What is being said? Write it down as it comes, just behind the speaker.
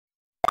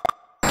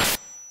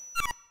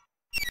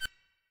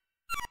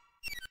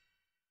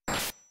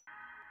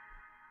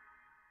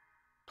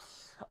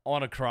I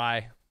want to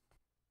cry.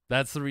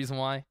 That's the reason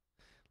why.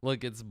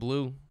 Look, it's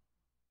blue.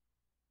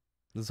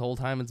 This whole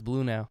time it's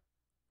blue now.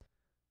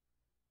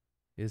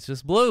 It's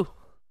just blue.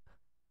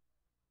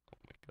 Oh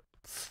my god.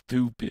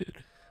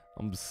 Stupid.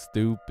 I'm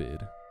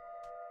stupid.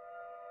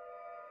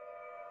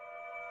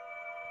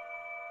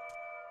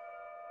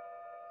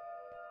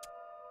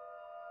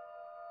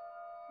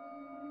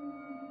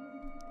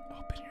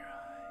 Open your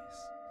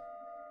eyes.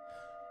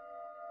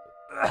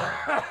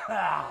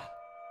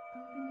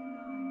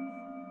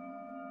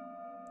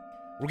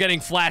 We're getting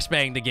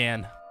flashbanged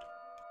again.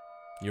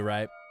 You're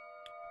right.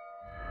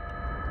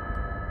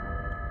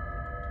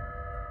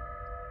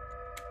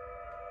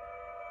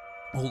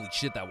 Holy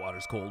shit, that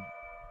water's cold.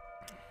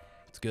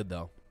 It's good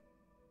though.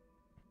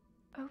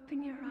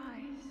 Open your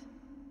eyes.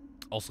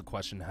 Also,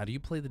 question: how do you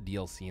play the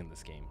DLC in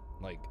this game?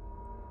 Like, do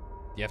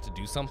you have to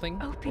do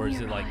something, Open or is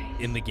your it like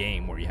eyes. in the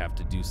game where you have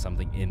to do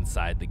something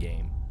inside the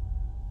game?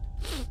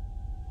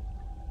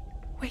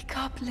 Wake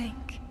up,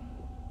 Link.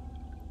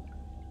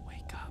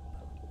 Wake up.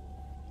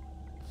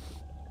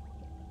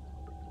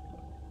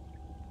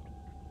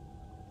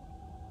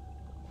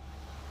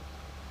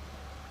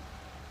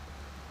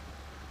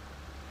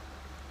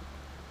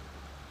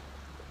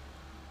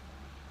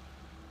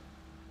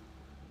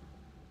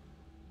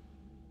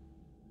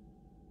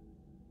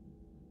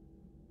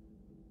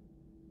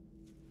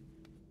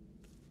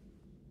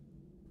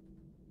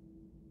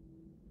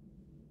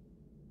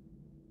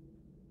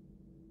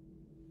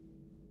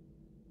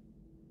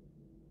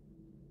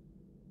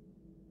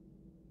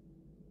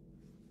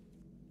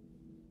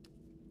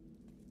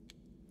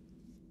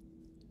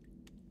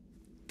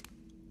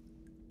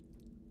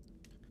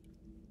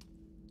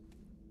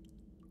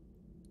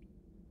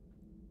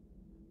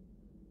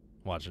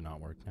 Watch it not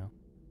work now.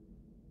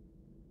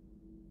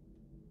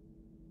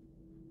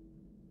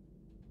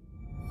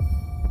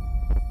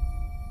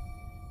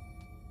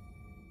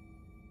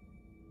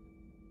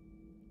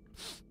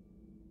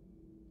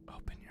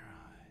 Open your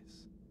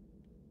eyes.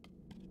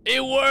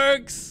 It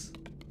works!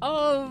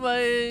 Oh my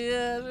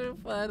god, it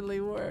finally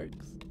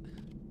works.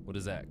 What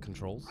is that?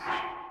 Controls?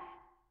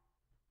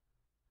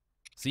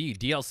 See,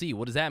 DLC,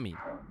 what does that mean?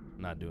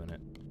 Not doing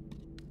it.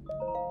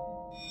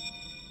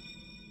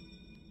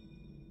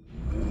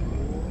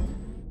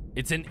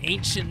 It's an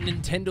ancient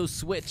Nintendo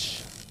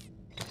Switch.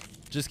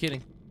 Just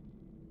kidding.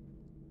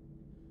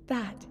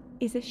 That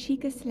is a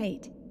Sheikah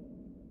slate.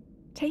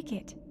 Take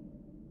it.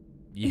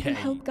 It will Yeah,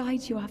 help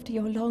guide you after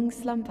your long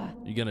slumber.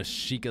 you're gonna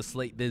Sheikah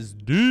slate this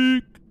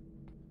dick.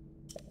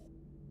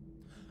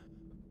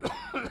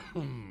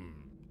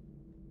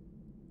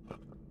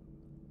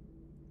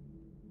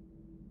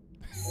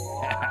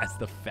 That's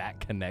the fat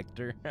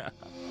connector.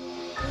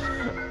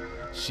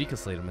 Sheikah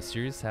slate, a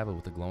mysterious tablet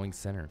with a glowing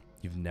center.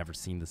 You've never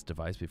seen this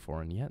device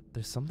before, and yet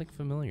there's something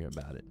familiar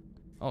about it.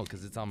 Oh,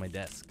 because it's on my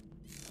desk.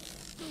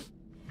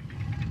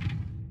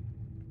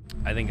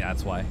 I think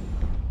that's why.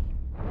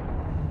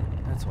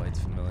 That's why it's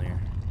familiar.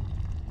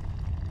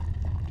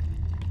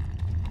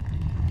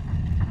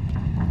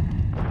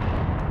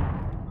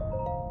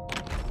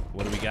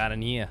 What do we got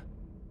in here?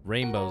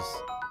 Rainbows.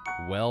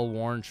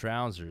 Well-worn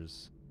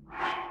trousers.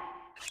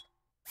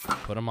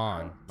 Put them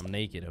on. I'm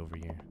naked over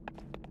here.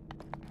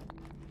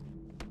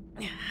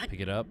 Pick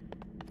it up.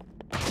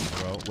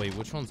 Bro, wait,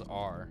 which ones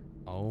are?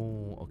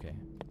 Oh, okay.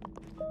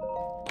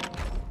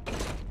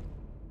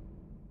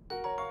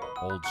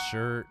 Old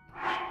shirt.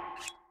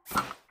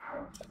 I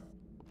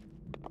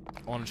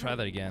want to try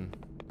that again.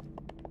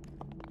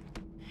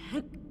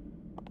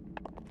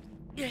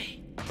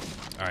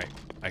 Alright,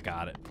 I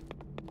got it.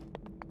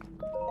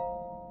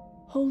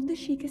 Hold the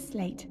Sheikah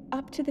slate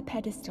up to the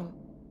pedestal.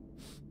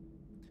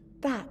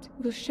 That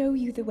will show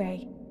you the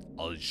way.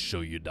 I'll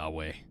show you that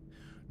way.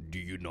 Do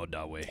you know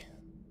that way?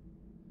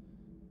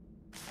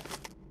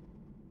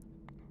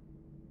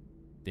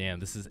 Damn,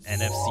 this is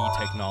NFC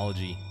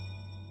technology.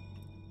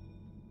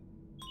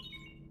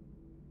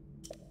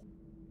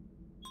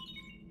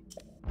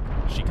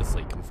 Sheikah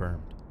slate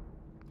confirmed.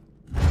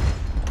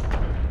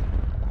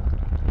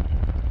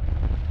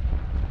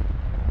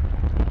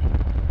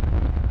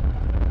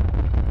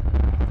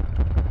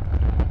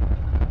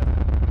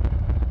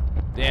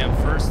 Damn,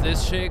 first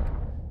this chick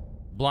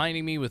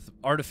blinding me with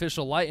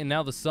artificial light and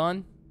now the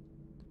sun.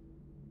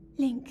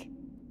 Link,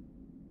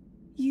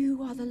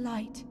 you are the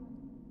light.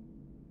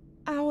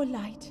 Our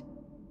light.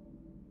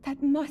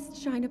 That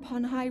must shine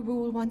upon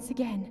Hyrule once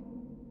again.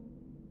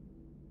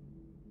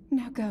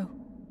 Now go.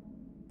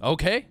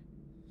 Okay.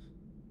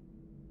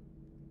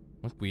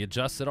 Look, we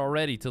adjusted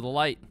already to the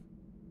light.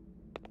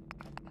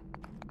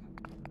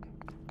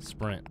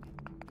 Sprint.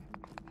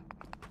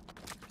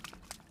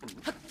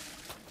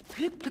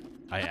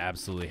 I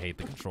absolutely hate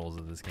the controls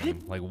of this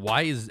game. Like,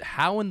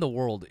 how in the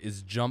world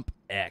is jump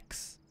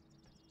X?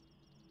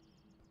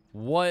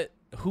 What?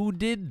 Who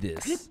did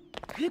this?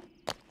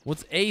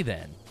 What's A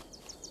then?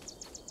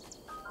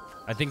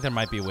 I think there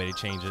might be a way to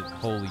change it.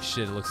 Holy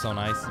shit, it looks so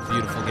nice.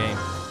 Beautiful game.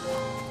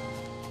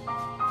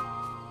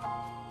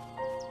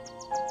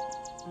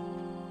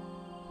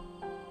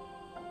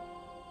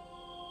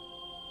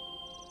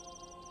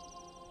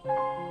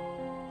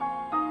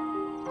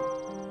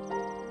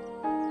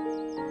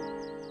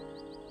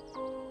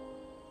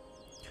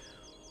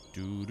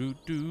 Do do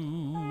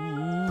do.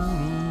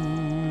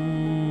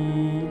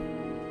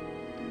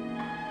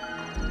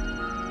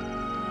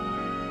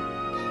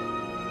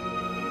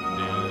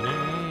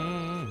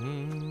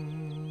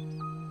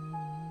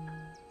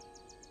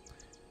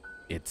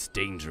 It's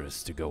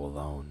dangerous to go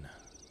alone.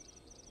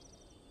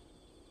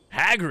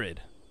 Hagrid!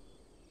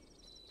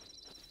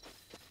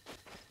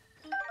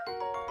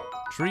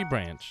 Tree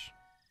branch.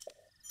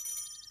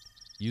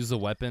 Use a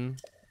weapon.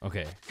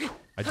 Okay.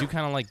 I do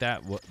kind of like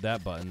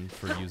that button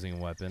for using a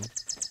weapon.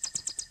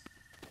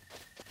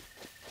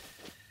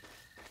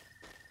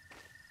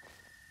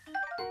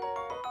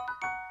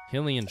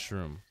 Hylian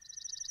shroom.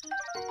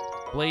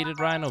 Bladed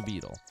rhino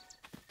beetle.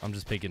 I'm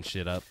just picking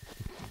shit up.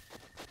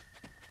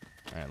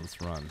 Alright,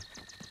 let's run.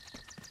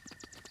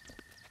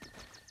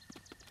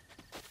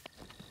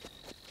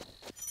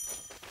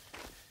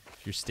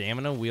 If your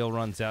stamina wheel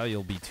runs out,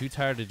 you'll be too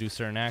tired to do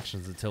certain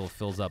actions until it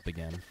fills up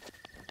again.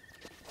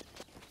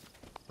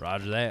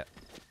 Roger that.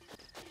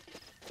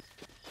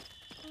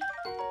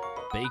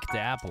 Baked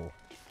apple.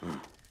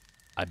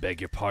 I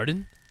beg your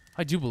pardon?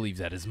 I do believe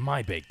that is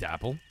my baked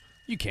apple.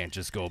 You can't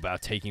just go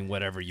about taking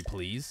whatever you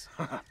please.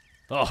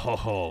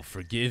 Oh,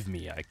 forgive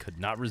me. I could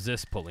not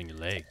resist pulling your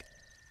leg.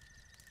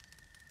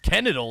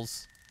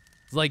 Genitals?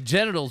 It's like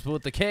genitals, but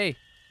with the K.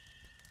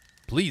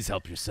 Please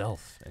help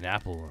yourself. An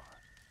apple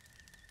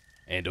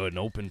and an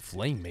open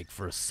flame make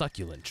for a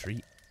succulent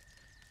treat.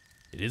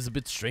 It is a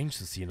bit strange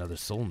to see another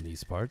soul in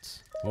these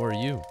parts. Who are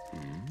you?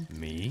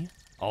 Me?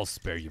 I'll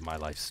spare you my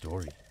life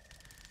story.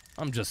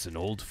 I'm just an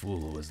old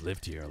fool who has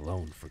lived here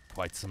alone for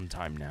quite some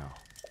time now.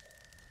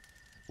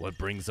 What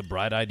brings a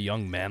bright-eyed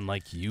young man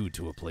like you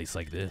to a place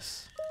like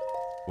this?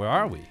 Where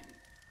are we?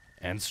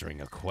 Answering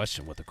a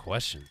question with a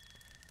question.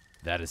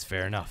 That is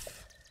fair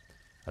enough.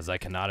 As I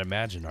cannot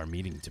imagine our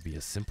meeting to be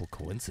a simple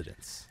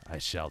coincidence, I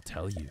shall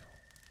tell you.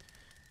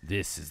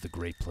 This is the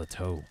Great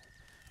Plateau.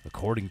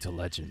 According to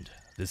legend,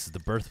 this is the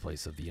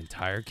birthplace of the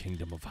entire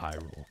kingdom of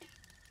Hyrule.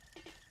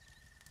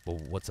 Well,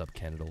 what's up,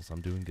 Genitals?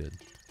 I'm doing good.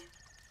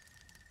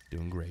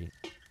 Doing great.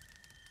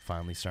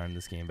 Finally starting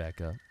this game back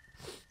up.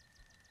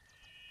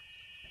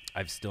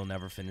 I've still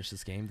never finished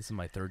this game. This is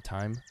my third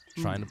time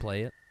trying to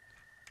play it.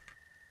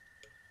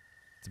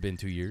 It's been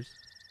 2 years.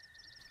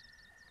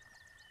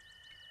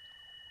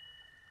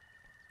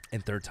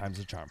 And third time's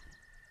a charm.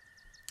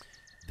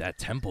 That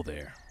temple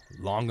there,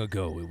 long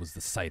ago it was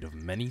the site of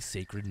many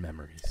sacred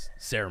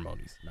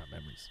ceremonies, not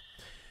memories.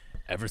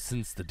 Ever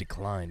since the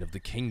decline of the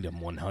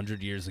kingdom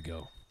 100 years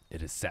ago, it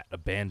has sat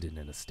abandoned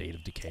in a state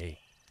of decay.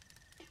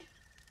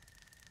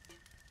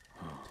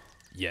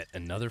 Yet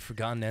another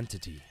forgotten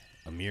entity,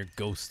 a mere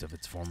ghost of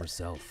its former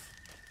self.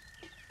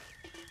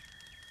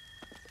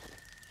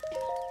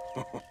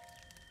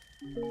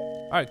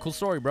 Alright, cool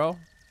story, bro.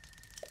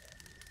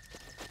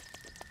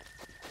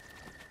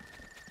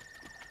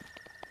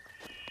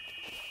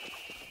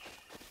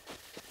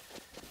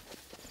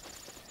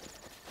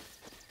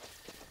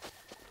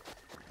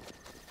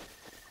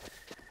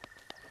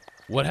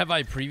 What have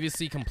I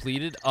previously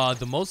completed?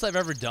 The most I've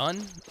ever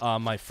done,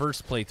 my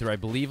first playthrough, I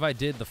believe I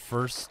did the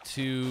first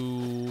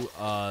two,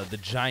 the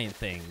giant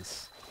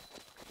things.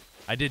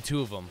 I did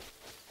 2 of them.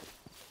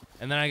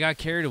 And then I got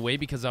carried away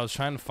because I was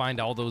trying to find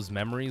all those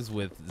memories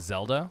with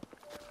Zelda.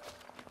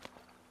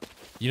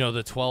 You know,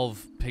 the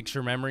 12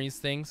 picture memories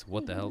things.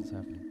 What the hell is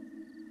happening?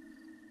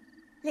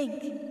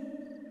 Link.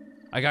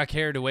 I got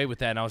carried away with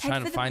that, and I was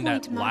trying to find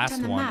that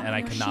last one, and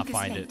I could not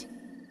find it.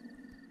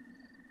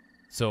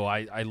 So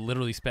I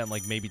literally spent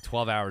like maybe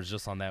 12 hours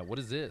just on that. What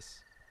is this?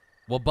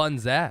 What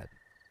button's that?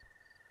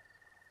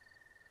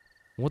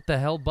 What the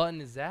hell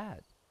button is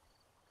that?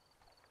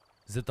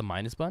 Is it the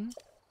minus button?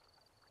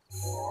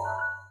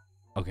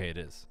 Okay, it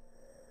is.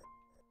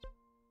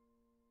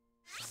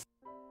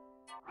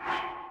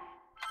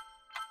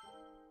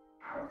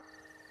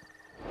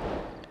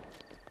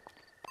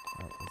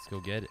 Alright, let's go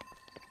get it.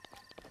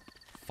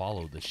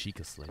 Follow the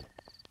Sheikah slate.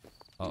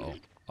 Uh-oh.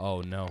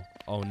 Oh, no.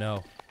 Oh,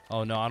 no.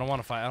 Oh, no. I don't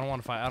want to fight. I don't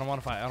want to fight. I don't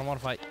want to fight. I don't want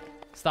to fight.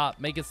 Stop.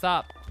 Make it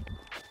stop.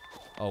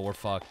 Oh, we're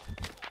fucked.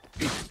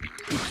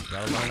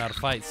 Gotta learn how to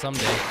fight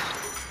someday.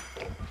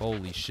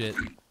 Holy shit.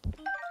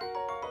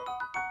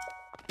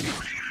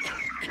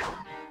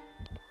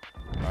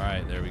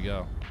 Alright, there we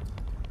go.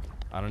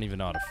 I don't even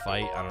know how to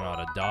fight. I don't know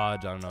how to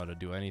dodge. I don't know how to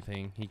do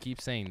anything. He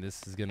keeps saying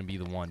this is going to be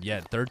the one.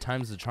 Yeah, third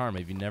time's the charm.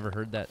 Have you never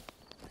heard that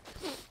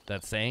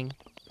saying?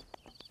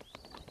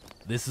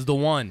 This is the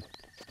one.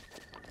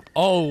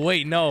 Oh,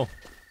 wait, no.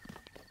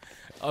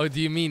 Oh,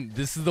 do you mean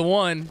this is the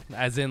one?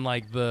 As in,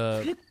 like,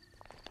 the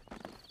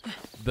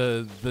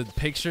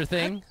picture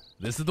thing?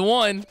 This is the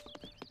one.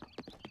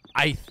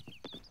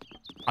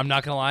 I'm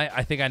not gonna lie.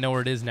 I think I know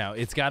where it is now.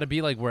 It's got to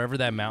be, like, wherever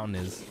that mountain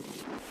is.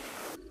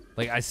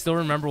 Like, I still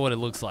remember what it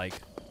looks like.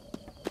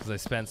 Because I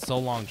spent so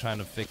long trying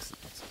to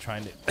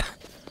trying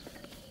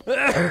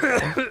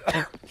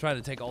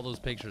to take all those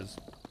pictures.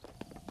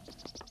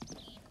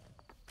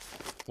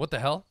 What the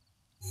hell?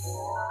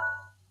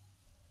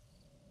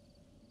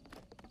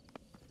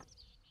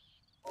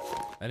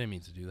 I didn't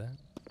mean to do that.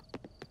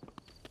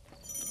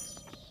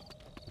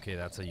 Okay,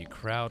 that's how you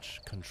crouch.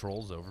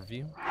 Controls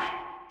overview.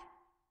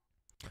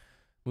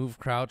 Move,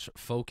 crouch,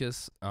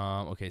 focus.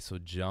 Okay, so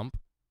jump.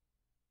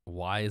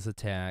 Y is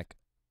attack.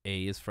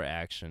 A is for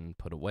action.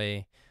 Put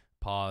away.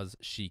 Pause.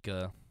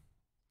 Sheikah.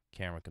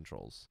 Camera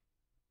controls.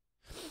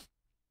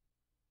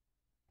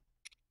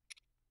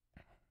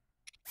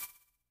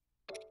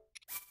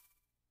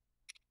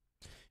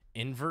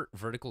 Invert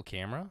vertical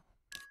camera.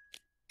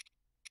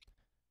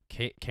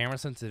 Camera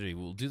sensitivity.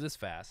 We'll do this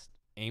fast.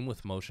 Aim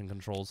with motion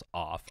controls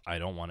off. I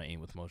don't want to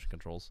aim with motion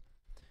controls.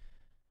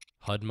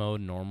 HUD mode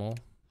normal.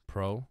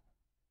 Pro.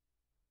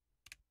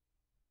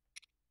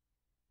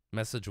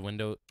 Message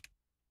window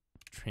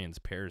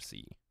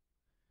transparency.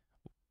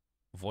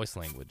 Voice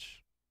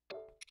language.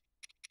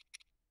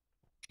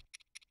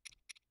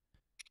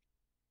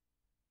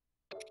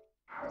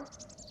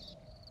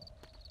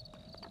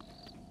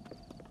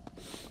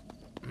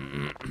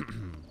 Am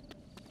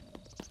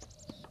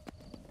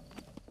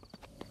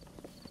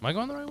I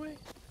going the right way?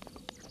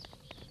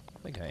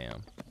 I think I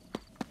am.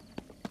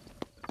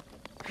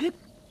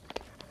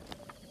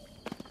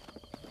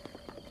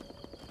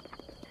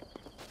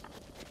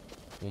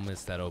 We'll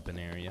miss that open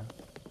area.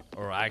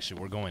 Or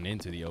actually, we're going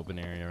into the open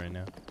area right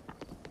now.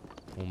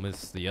 We'll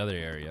miss the other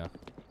area.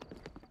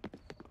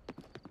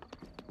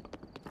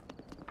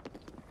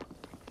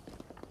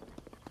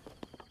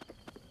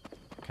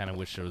 Kind of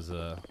wish there was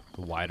a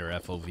wider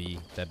FOV.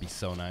 That'd be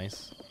so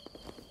nice.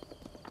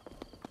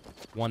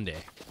 One day.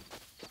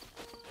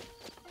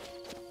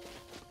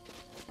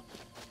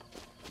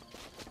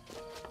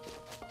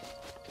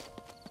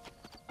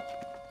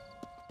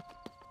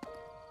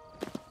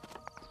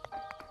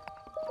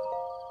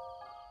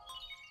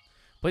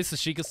 Place the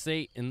Sheikah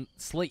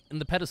slate in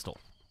the pedestal.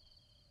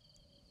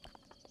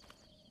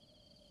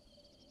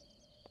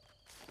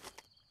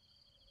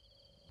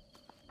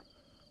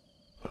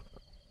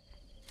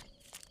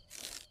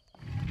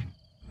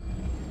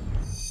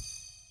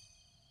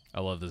 I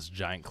love this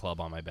giant club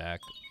on my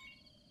back.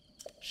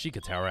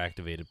 Sheikah Tower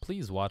activated.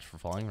 Please watch for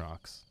falling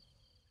rocks.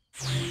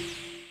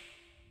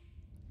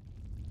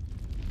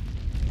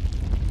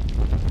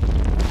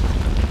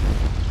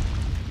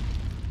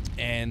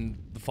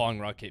 And the falling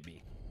rock hit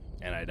me.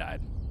 And I died.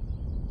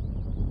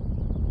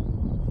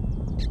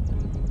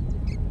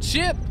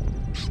 Chip!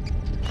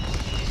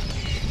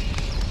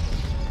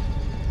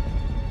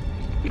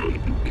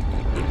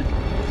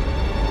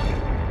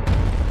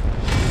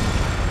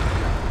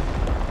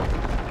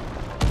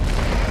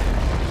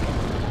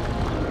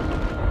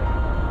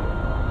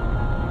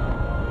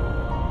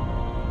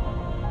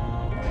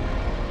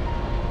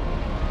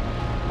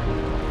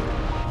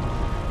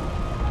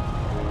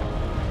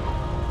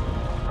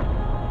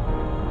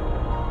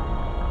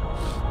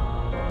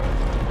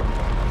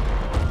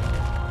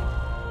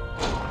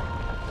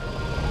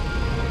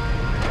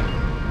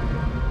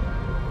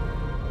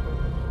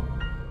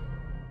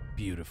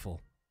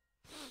 Beautiful.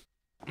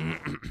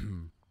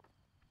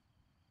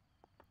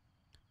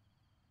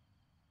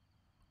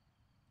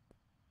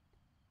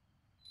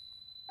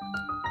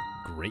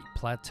 Great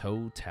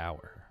Plateau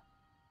Tower.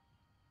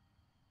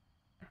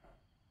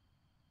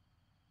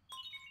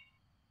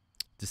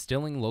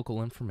 Distilling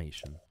local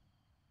information.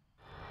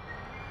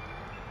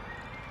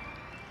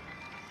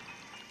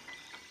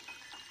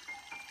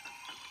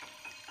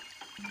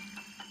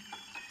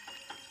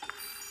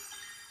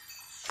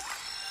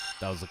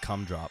 That was a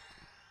cum drop.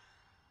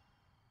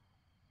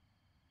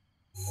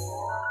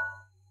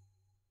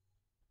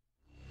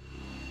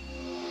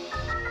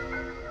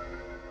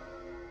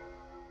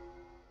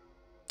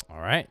 All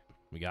right,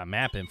 we got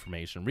map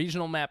information.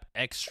 Regional map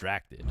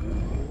extracted.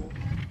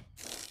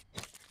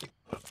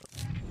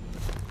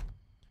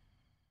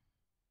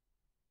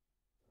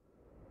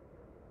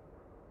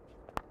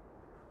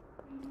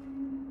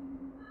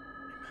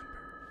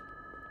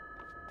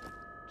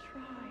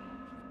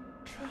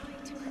 Try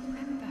to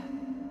remember.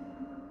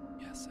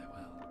 Yes, I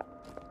will.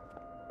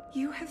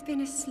 You have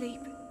been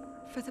asleep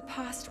for the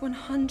past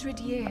 100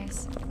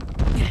 years.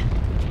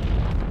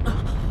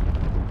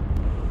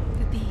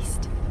 The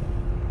beast.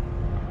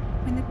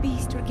 When the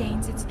beast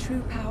regains its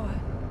true power,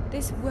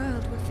 this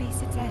world will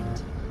face its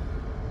end.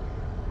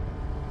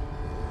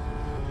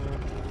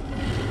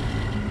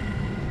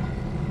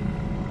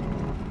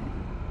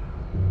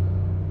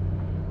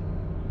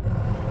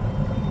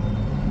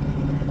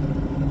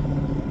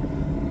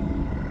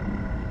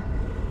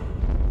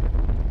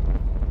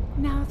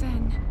 Now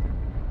then,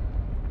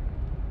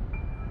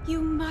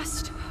 you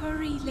must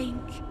hurry,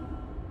 Link.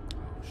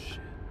 Oh, shit.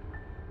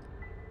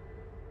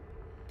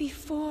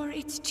 Before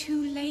it's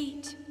too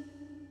late.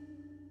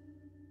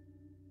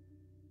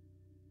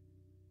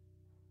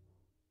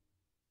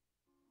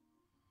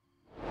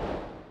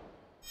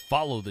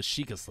 Follow the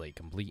Sheikah slate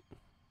complete.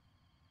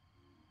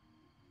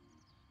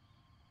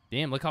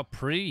 Damn, look how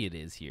pretty it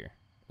is here.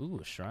 Ooh,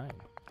 a shrine.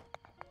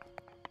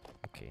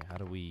 Okay, how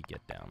do we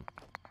get down?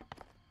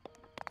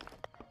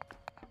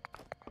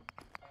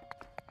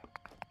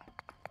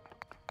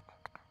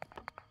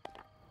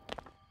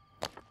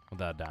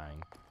 Without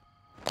dying.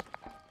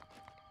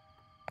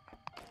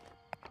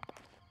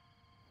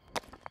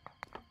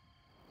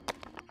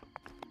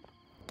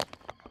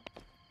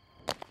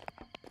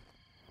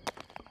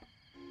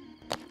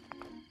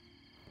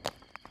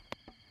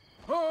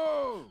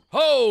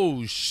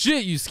 Oh,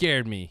 shit, you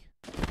scared me.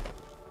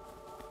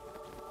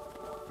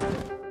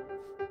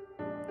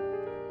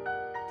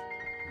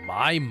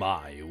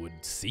 My, it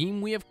would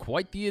seem we have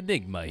quite the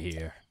enigma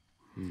here.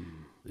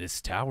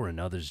 This tower and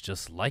others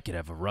just like it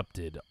have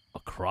erupted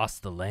across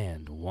the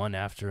land, one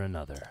after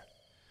another.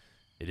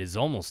 It is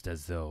almost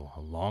as though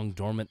a long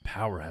dormant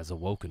power has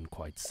awoken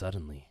quite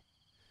suddenly.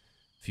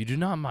 If you do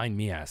not mind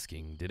me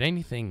asking, did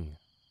anything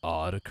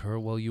odd occur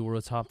while you were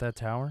atop that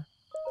tower?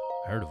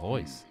 I heard a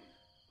voice.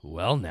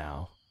 Well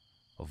now,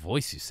 a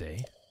voice you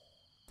say?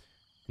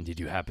 And did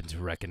you happen to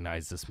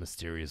recognize this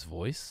mysterious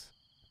voice?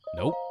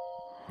 Nope.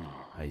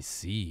 I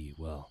see.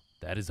 Well,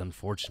 that is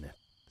unfortunate.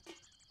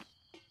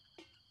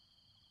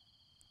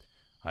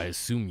 I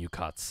assume you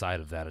caught sight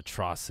of that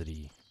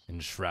atrocity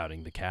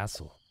enshrouding the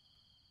castle.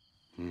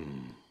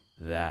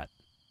 That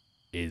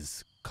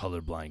is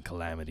colorblind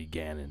Calamity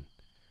Ganon.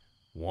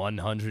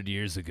 100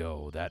 years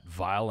ago, that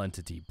vile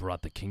entity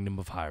brought the kingdom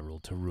of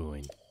Hyrule to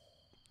ruin.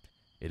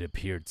 It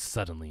appeared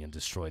suddenly and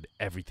destroyed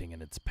everything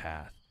in its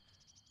path.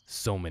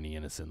 So many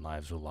innocent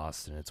lives were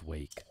lost in its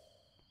wake.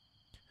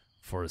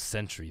 For a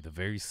century, the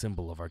very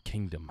symbol of our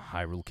kingdom,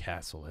 Hyrule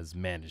Castle, has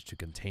managed to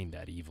contain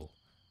that evil,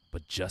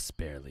 but just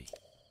barely.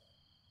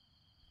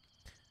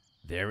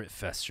 There it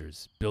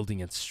festers, building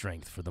its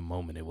strength for the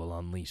moment it will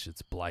unleash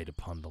its blight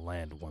upon the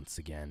land once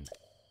again.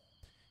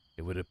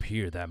 It would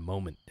appear that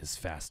moment is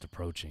fast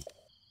approaching.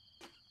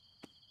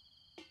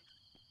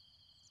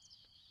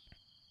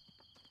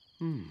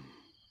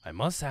 I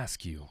must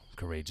ask you,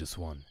 courageous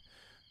one,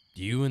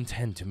 do you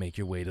intend to make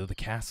your way to the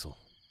castle?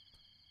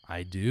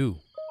 I do.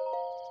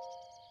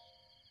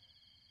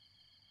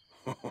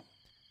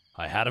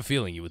 I had a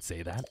feeling you would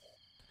say that.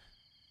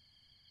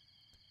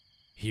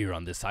 Here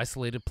on this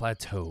isolated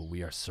plateau,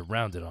 we are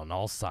surrounded on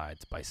all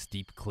sides by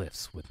steep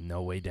cliffs with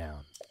no way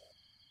down.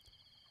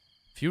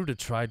 If you were to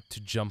try to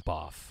jump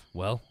off,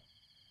 well,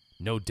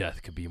 no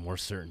death could be more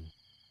certain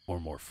or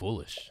more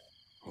foolish.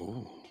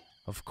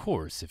 Of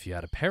course, if you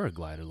had a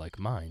paraglider like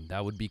mine,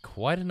 that would be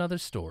quite another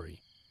story.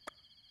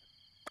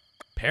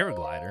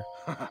 Paraglider?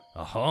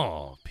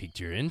 Oh, piqued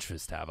your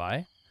interest, have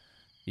I?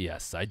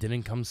 Yes, I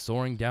didn't come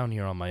soaring down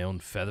here on my own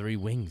feathery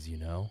wings, you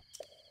know.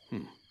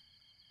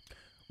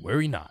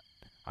 Worry not.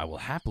 I will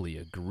happily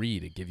agree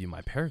to give you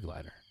my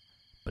paraglider,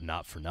 but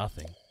not for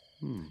nothing.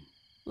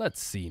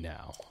 Let's see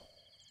now.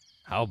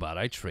 How about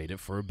I trade it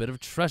for a bit of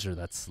treasure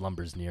that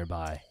slumbers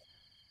nearby?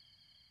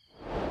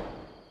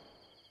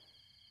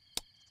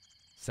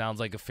 Sounds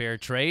like a fair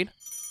trade.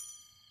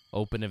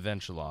 Open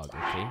adventure log,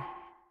 okay?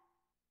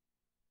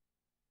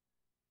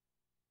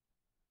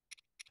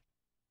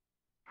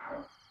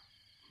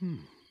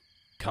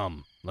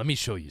 Come, let me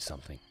show you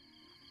something.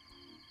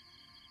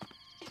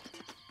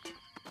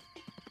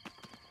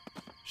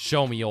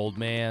 Show me, old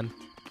man.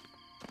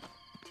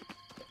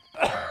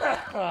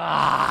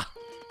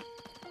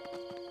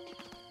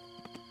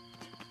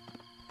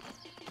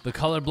 The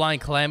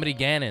colorblind Calamity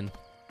Ganon.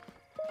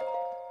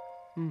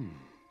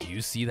 Do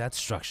you see that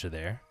structure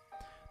there?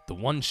 The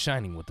one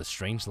shining with the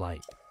strange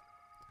light.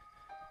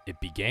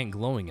 It began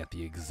glowing at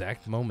the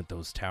exact moment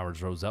those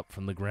towers rose up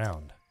from the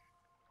ground.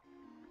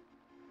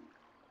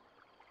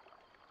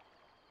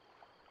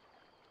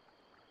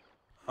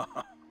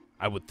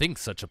 I would think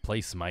such a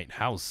place might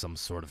house some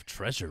sort of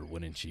treasure,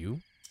 wouldn't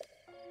you?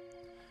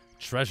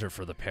 Treasure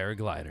for the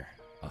paraglider.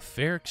 A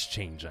fair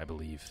exchange, I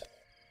believe.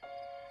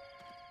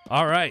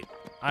 Alright,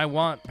 I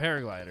want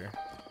paraglider.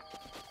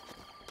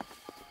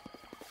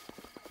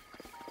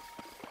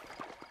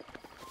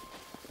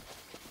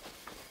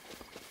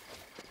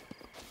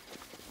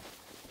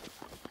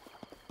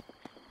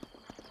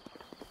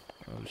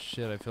 Oh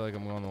shit, I feel like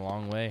I'm going the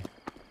long way.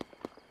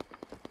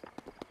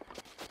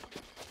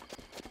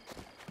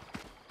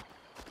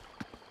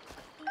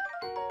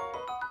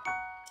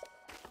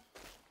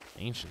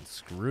 Ancient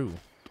screw.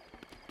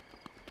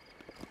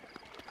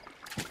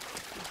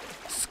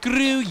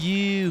 Screw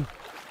you!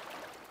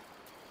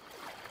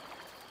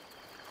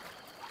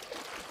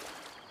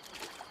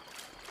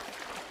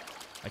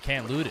 I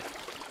can't loot it.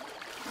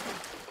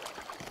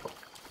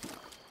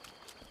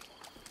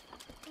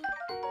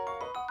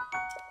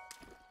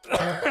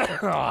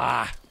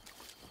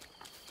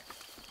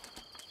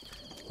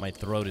 My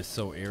throat is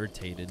so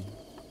irritated.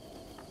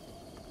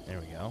 There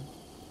we go.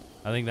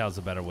 I think that was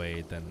a better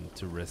way than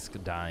to risk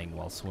dying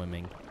while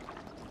swimming.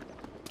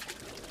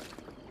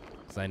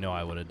 Because I know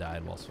I would have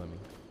died while swimming.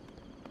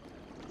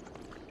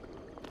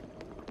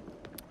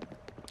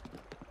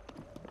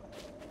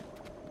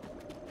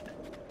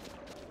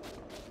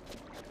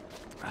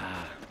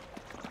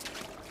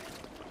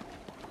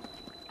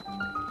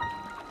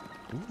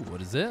 Ooh,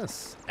 what is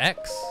this?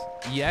 X.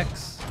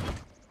 EX.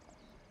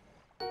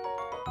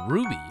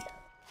 Ruby.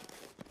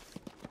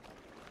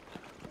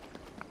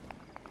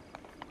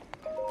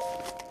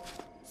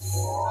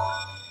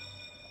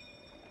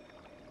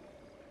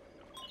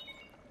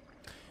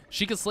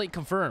 Sheikah Slate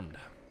confirmed.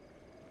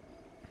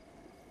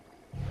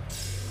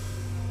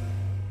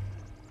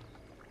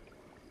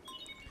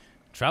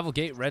 Travel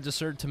gate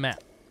registered to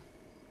map.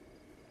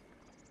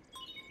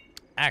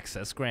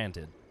 Access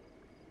granted.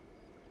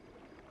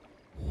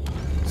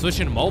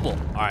 Switching to mobile.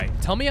 Alright,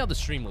 tell me how the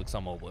stream looks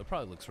on mobile. It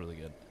probably looks really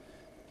good.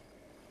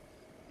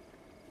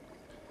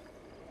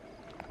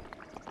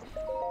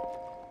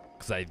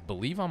 Because I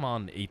believe I'm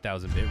on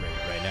 8,000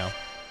 bitrate right now.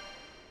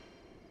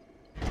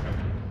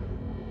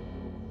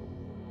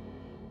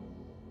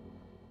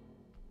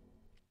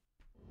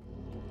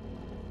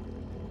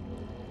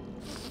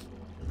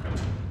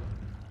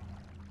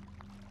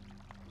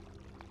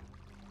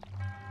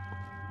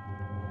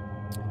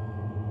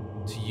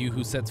 To you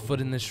who sets foot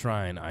in this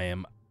shrine, I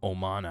am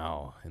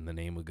Omanao. In the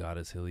name of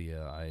goddess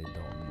Hylia. I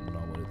don't know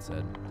what it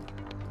said.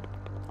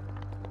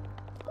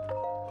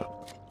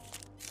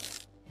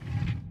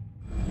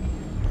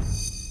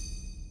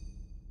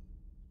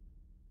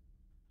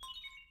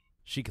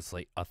 Sheikah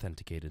Slate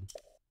authenticated.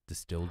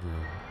 Distilled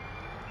room.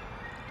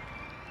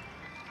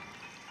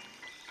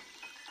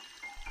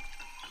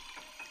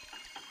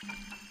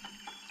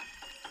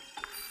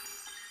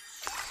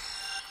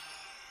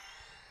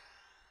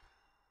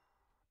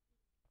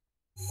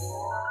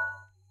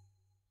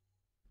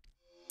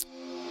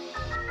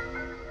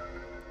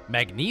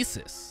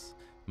 Magnesis.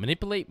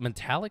 Manipulate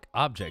metallic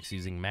objects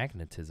using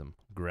magnetism.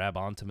 Grab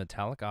onto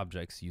metallic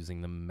objects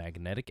using the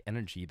magnetic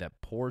energy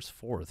that pours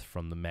forth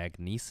from the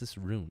Magnesis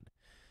rune.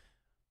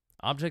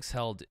 Objects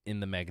held in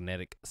the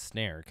magnetic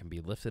snare can be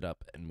lifted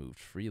up and moved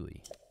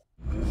freely.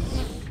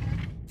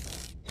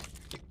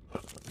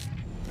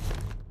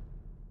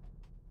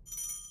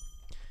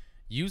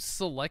 Use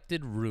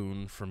selected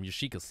rune from your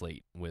Sheikah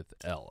Slate with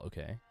L.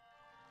 Okay.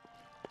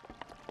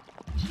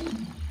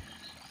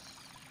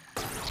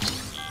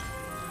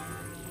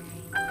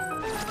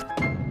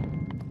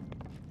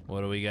 What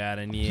do we got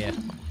in here?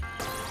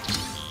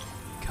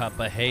 Cup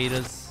of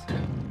haters.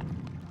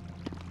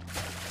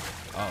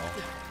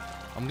 Uh-oh.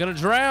 I'm gonna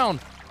drown.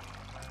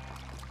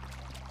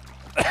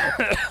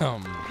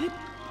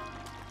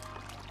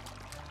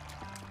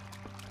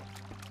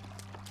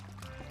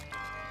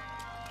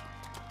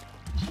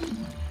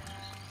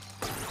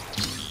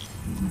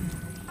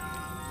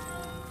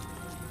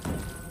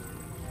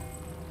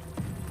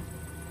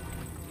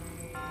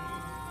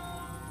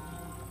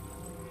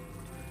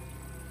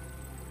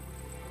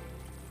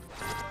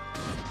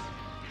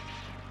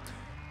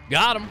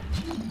 Got him.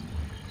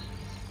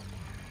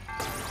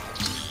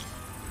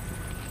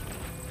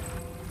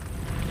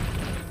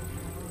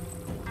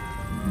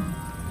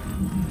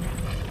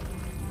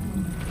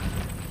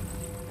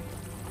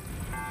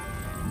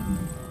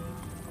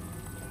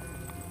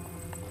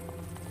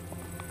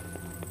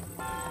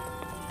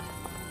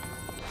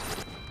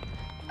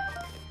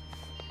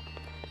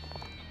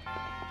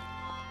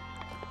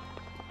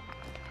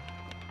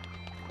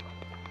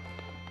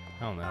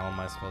 How in the hell am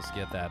I supposed to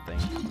get that thing?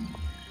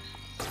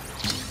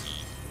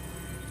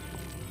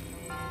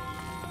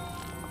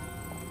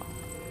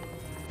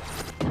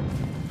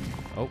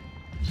 Oh.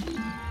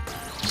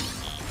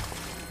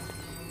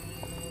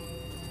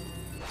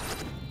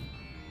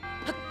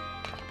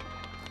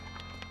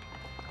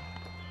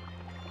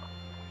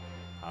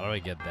 How do I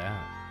get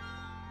that?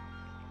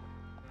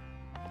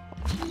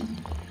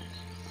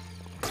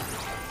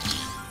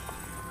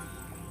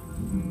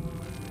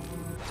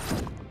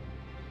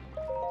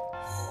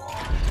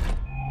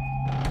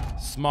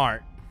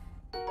 Smart.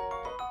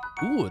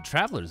 Ooh, a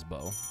traveler's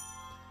bow.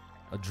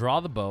 Draw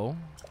the bow.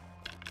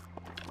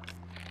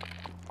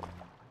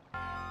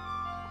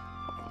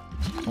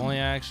 If only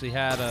I actually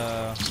had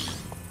a...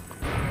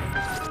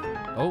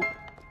 Oh.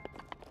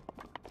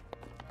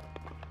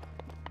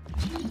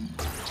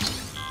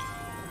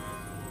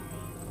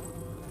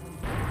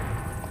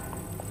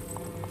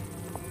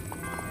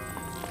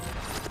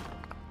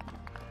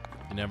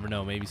 You never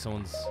know. Maybe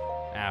someone's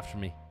after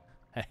me.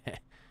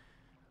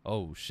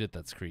 Oh, shit,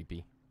 that's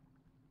creepy.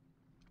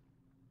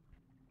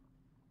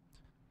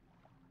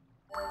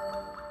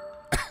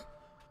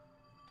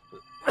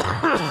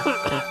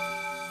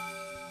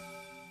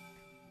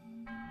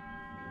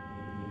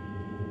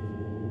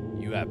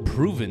 You have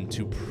proven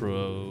to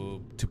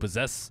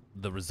possess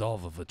the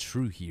resolve of a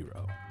true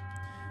hero.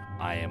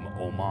 I am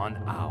Oman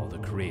Ao, the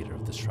creator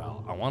of this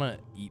trial. I want to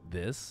eat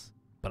this,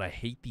 but I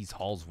hate these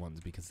Halls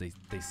ones because they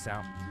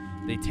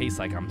taste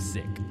like I'm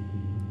sick.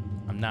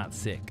 I'm not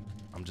sick.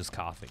 I'm just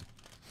coughing.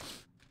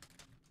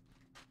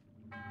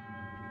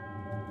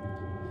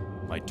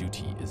 My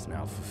duty is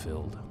now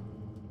fulfilled.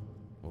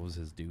 What was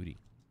his duty?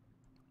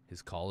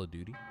 His call of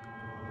duty?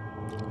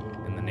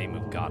 In the name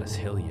of Goddess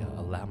Hylia,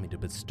 allow me to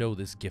bestow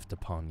this gift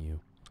upon you.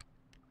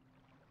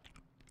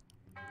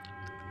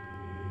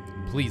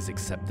 Please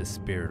accept this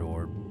spirit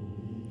orb.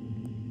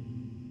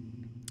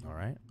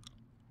 Alright.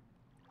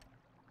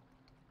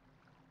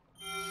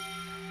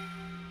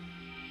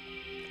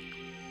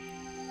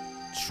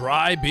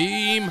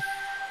 Tri-beam!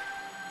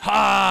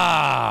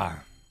 Ha!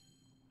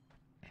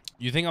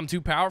 You think I'm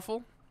too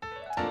powerful?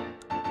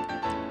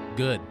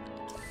 Good.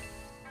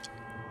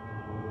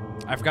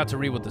 I forgot to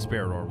read what the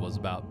spirit orb was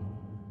about.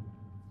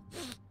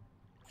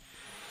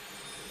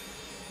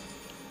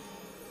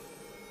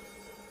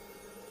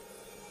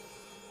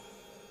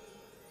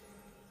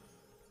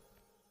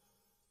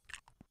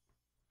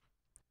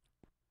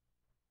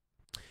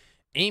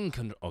 Aim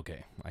control.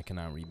 Okay, I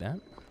cannot read that.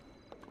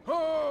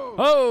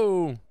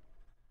 Oh!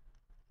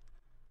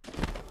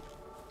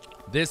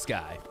 This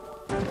guy.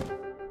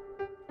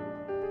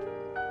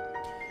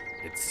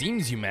 It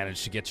seems you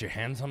managed to get your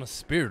hands on a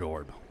spirit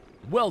orb.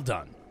 Well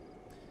done.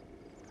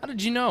 How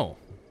did you know?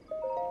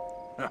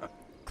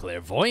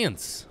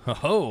 Clairvoyance.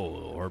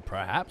 Oh, or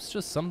perhaps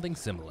just something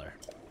similar.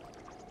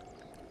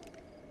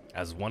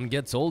 As one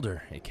gets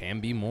older, it can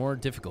be more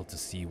difficult to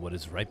see what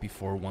is right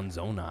before one's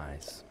own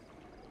eyes.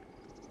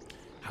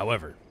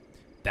 However,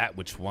 that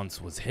which once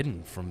was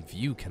hidden from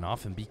view can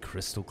often be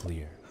crystal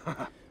clear.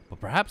 But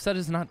perhaps that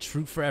is not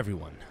true for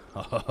everyone.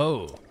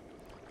 Ho.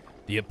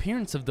 The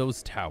appearance of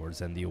those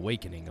towers and the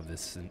awakening of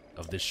this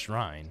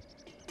shrine.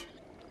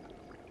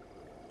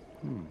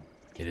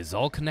 It is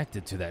all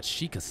connected to that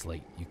Sheikah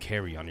slate you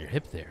carry on your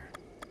hip there.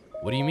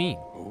 What do you mean?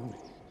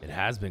 It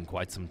has been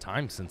quite some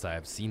time since I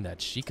have seen that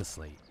Sheikah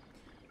slate.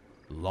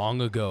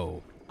 Long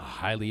ago, a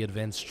highly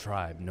advanced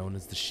tribe known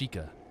as the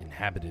Sheikah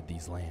inhabited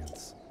these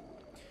lands.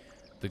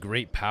 The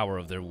great power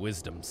of their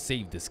wisdom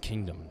saved this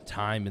kingdom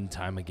time and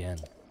time again.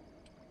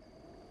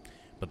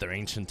 But their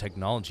ancient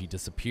technology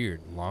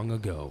disappeared long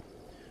ago,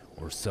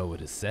 or so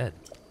it is said.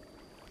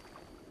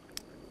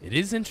 It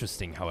is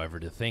interesting, however,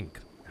 to think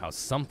how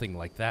something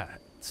like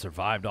that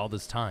survived all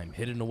this time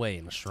hidden away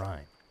in a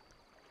shrine.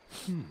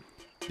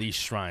 These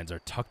shrines are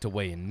tucked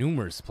away in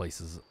numerous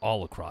places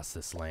all across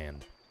this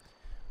land.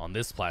 On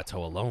this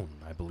plateau alone,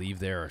 I believe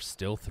there are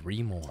still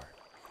 3 more.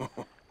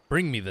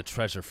 Bring me the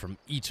treasure from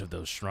each of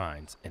those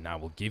shrines, and I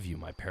will give you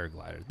my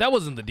paraglider. That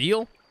wasn't the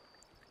deal.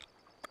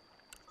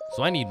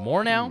 So I need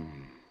more now?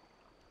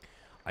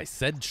 I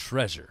said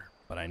treasure,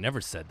 but I never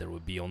said there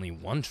would be only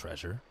 1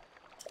 treasure.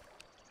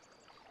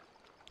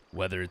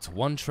 Whether it's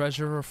 1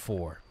 treasure or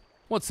 4,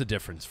 what's the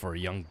difference for a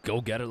young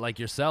go-getter like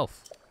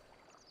yourself?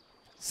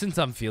 Since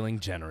I'm feeling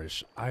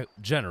generous,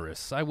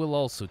 I will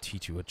also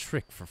teach you a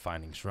trick for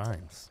finding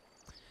shrines.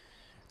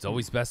 It's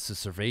always best to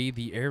survey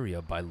the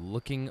area by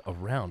looking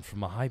around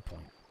from a high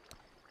point.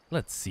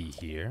 Let's see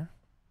here.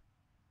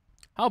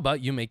 How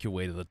about you make your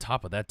way to the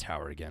top of that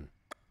tower again?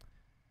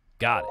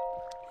 Got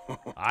it.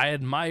 I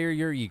admire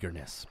your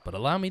eagerness, but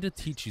allow me to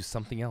teach you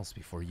something else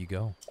before you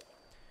go.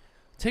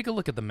 Take a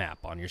look at the map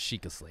on your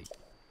Sheikah slate.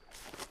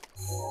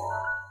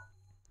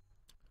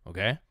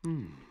 Okay?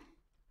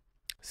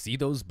 See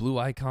those blue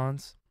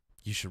icons?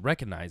 You should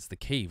recognize the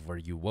cave where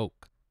you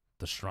woke,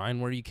 the shrine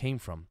where you came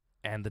from,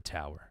 and the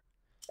tower.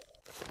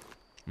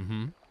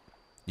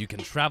 You can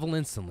travel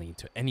instantly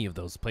to any of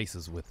those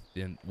places with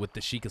the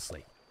Sheikah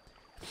slate.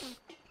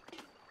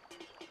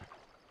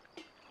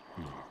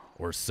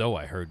 Or so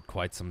I heard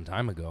quite some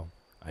time ago.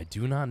 I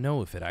do not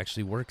know if it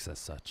actually works as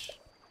such.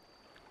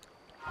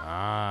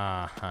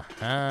 Ah, ha,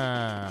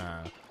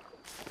 ha.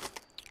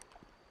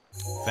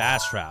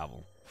 Fast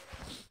travel.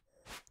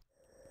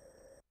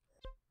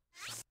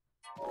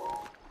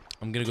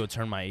 I'm gonna go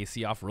turn my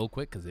AC off real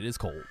quick because it is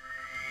cold.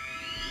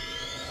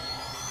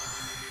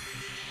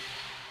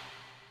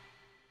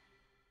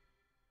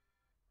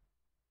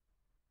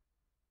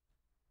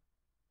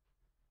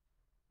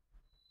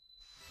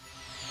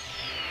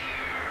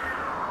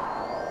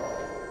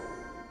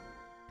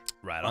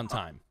 Right on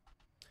time.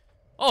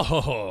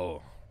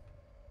 Oh,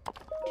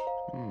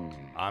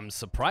 I'm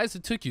surprised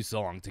it took you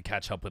so long to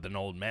catch up with an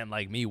old man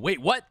like me. Wait,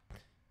 what?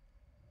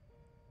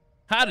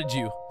 How did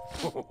you?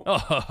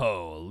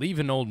 Oh, leave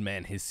an old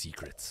man his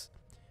secrets.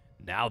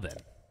 Now then,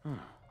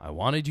 I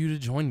wanted you to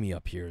join me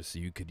up here so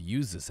you could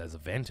use this as a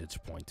vantage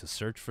point to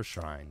search for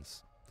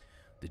shrines.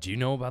 Did you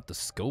know about the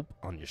scope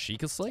on your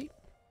Sheikah slate?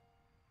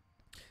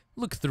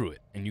 Look through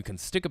it, and you can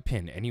stick a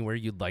pin anywhere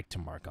you'd like to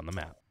mark on the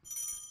map.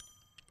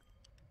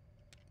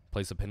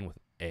 Place a pin with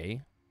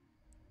A.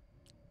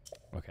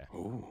 Okay.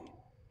 Ooh.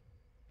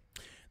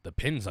 The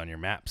pins on your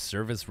map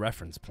serve as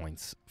reference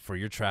points for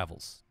your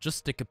travels. Just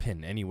stick a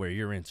pin anywhere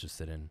you're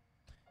interested in.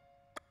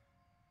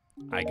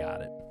 I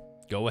got it.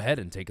 Go ahead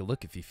and take a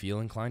look if you feel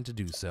inclined to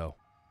do so.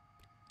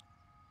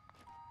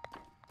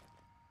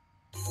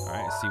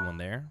 Alright, I see one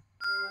there.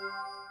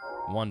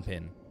 1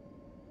 pin.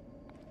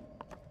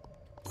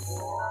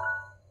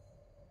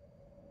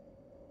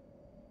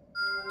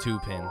 2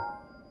 pin.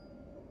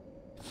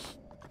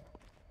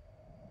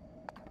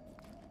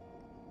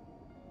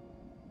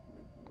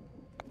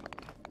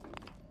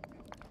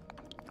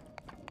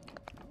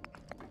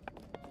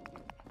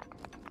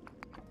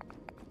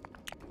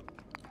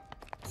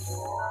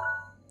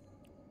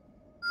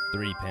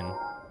 3 pin.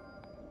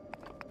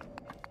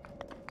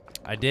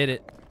 I did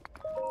it.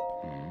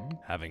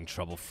 Having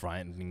trouble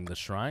finding the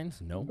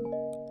shrines? No.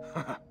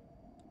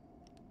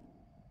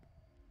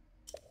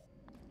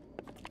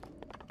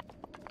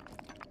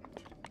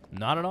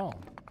 Not at all.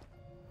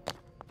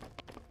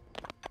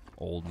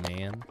 Old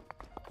man.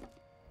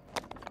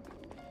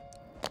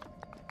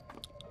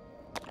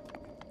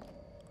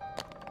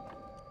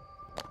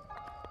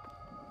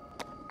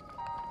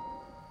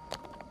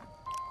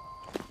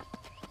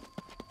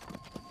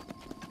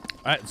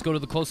 Alright, let's go to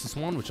the closest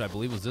one, which I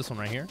believe was this one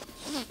right here.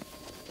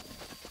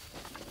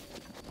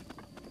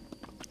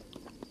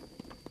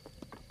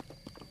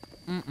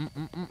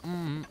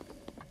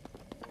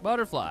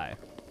 Butterfly.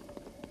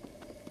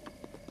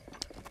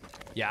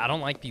 Yeah, I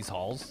don't like these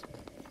halls.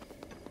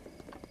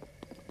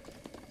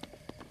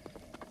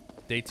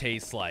 They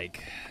taste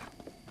like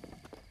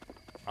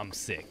I'm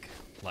sick.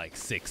 Like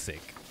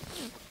sick.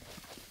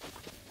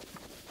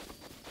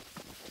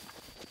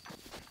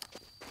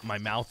 My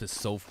mouth is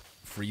so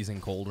freezing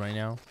cold right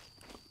now.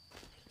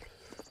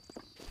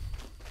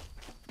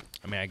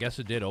 I mean, I guess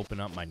it did open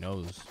up my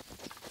nose,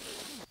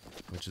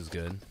 which is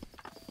good.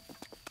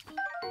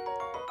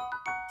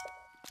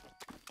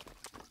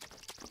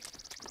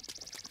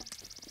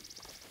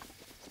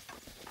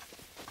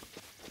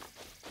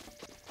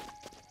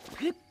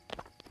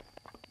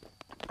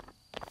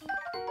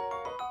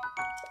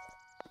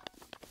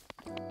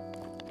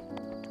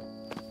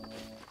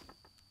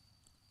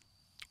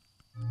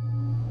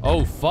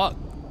 Oh, fuck.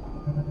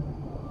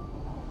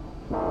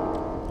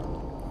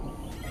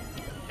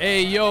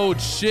 Hey, yo,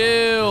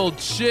 chill.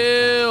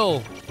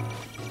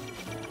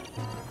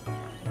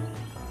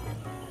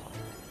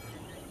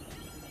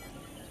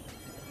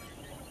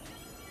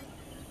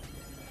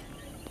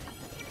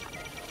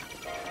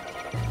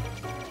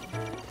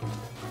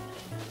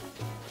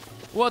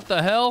 What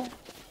the hell?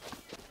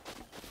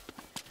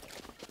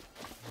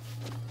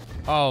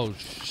 Oh,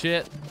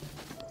 shit.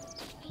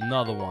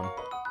 Another one.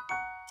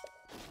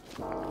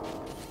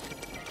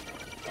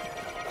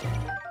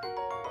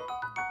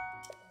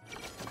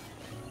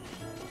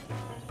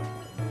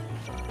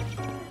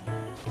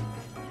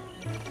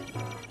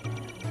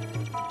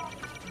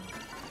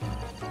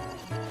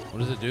 What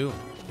does it do?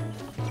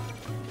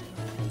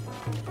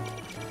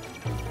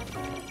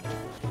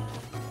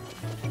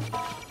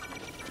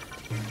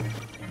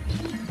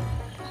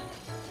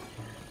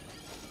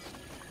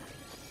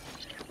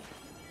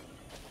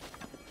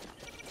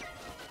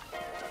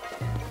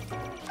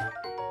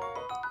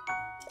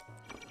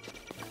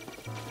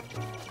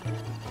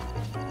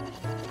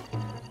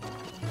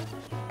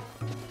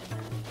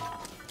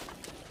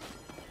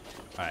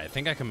 Alright, I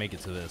think I can make it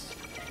to this.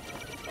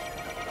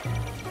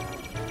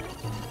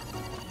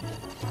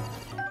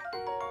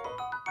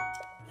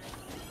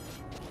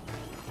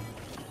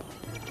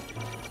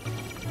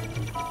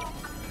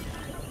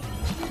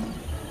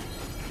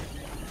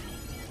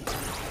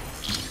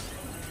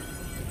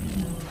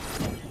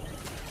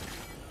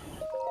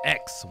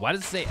 X. Why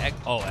does it say X?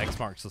 Oh, X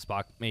marks the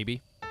spot,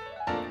 maybe.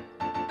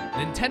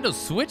 Nintendo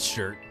Switch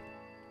shirt?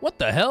 What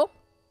the hell?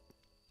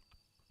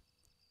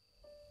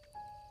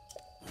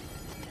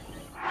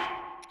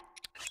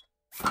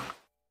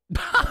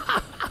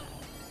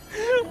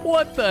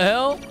 What the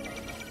hell?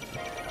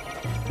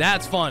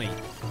 That's funny.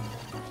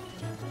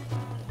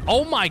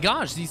 Oh my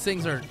gosh, these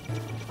things are...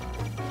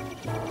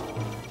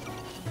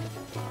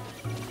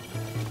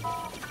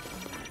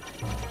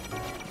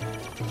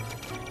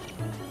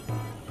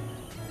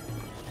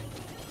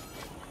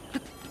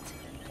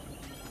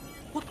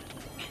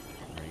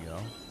 There you go.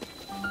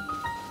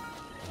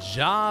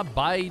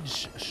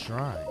 Jabaij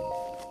Shrine.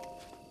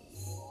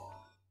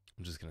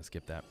 I'm just gonna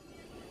skip that.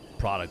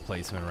 Product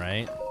placement,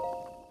 right?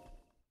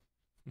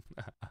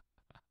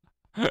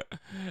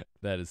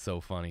 That is so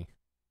funny.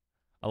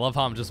 I love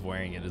how I'm just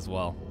wearing it as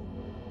well.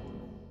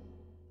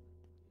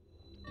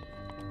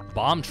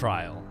 Bomb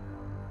trial.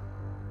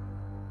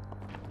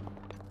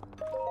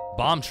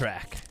 Bomb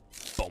track.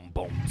 Boom,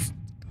 boom.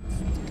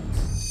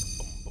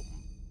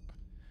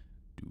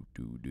 Do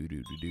do do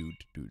do do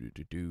do do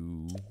do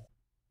do.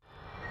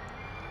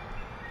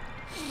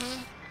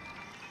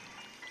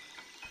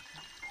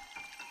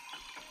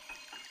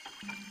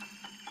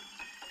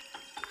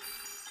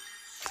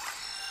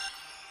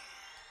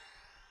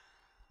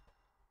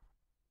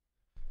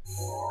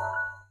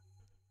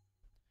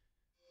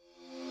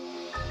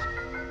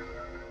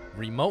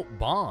 Remote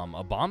bomb,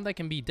 a bomb that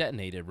can be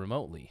detonated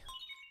remotely.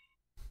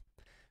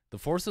 The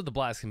force of the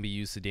blast can be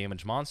used to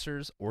damage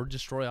monsters or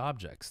destroy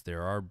objects.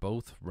 There are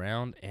both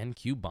round and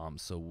cube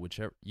bombs, so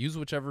use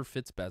whichever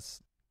fits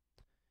best.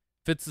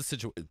 Fits the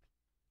situation.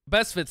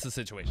 Best fits the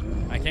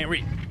situation. I can't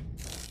read.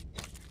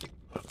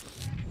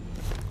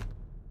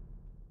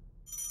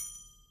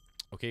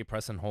 Okay,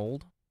 press and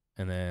hold,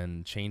 and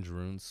then change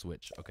rune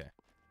switch. Okay.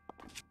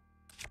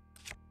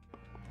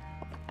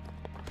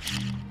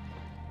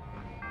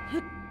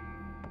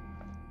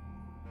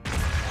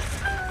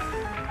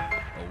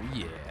 Oh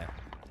yeah.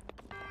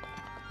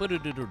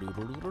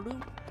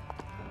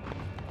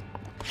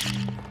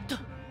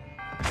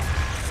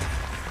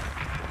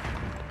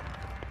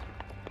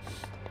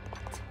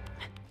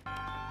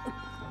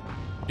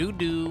 Doo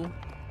doo.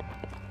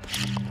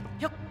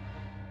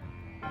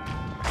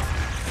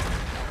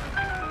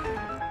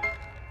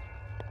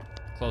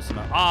 Close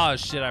enough. Ah,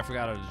 shit, I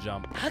forgot how to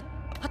jump.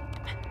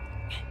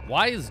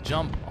 Why is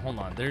jump? Hold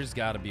on, there's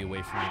got to be a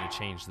way for me to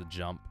change the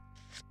jump.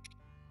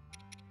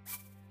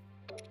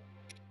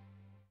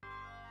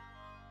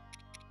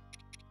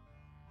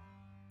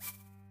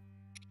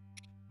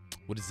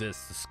 What is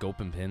this? The scope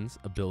and pins?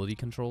 Ability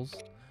controls?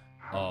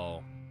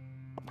 Oh.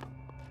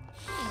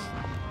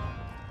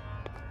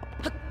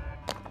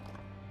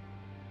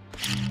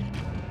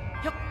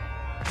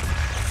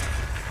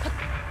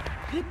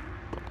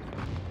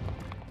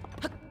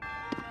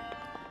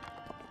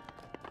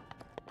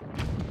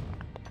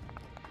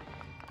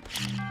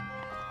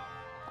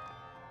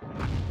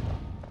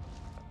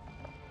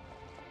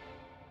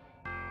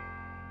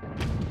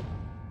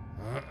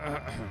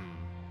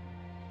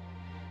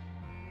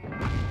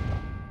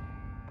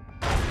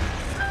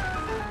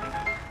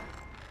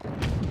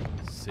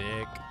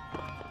 Sick.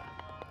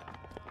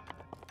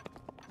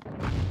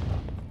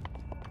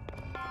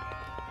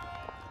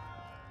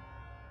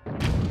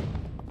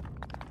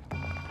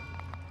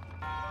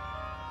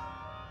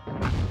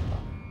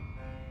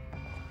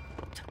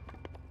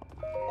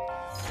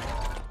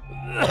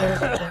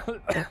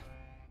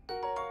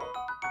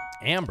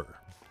 Amber.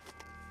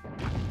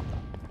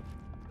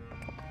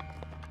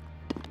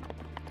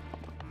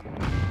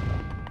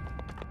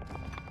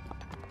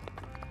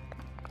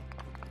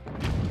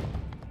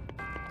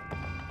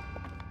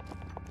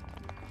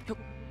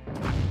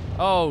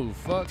 Oh,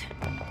 fuck.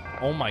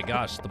 Oh my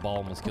gosh, the ball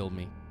almost killed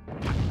me.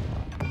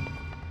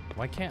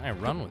 Why can't I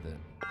run with it?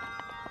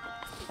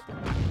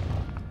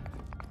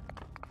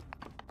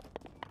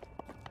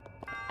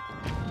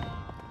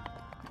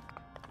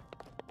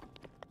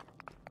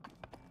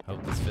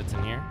 Hope this fits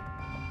in here.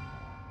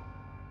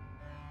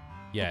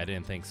 Yeah, I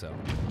didn't think so.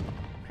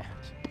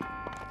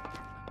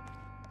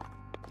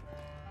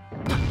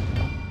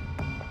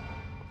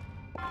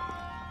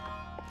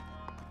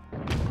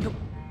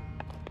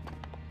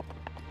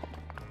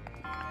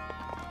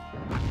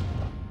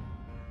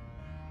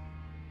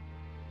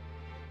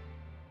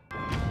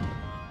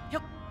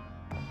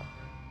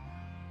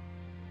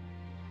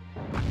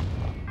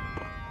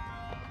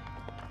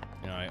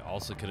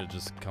 Also could have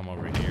just come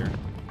over here.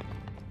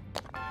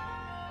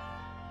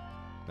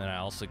 Then I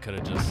also could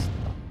have just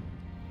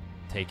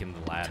taken the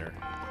ladder.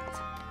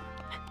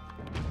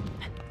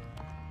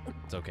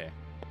 It's okay.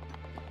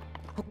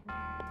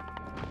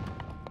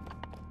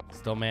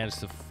 Still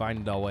managed to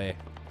find a way.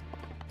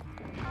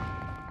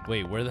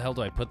 Wait, where the hell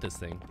do I put this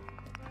thing?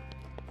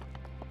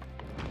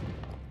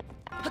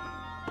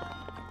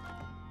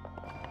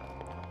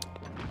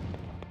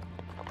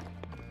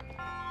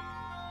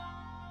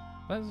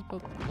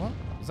 What?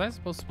 Was I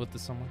supposed to put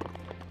this somewhere?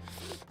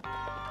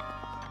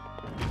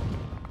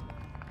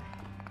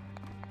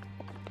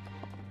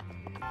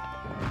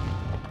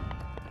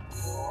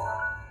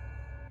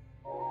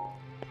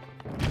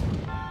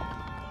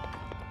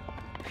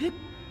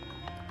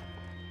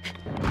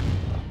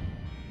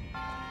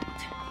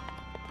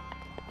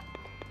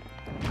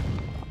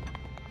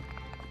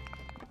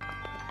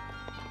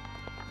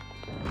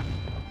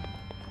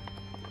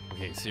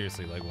 Okay,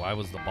 seriously, like, why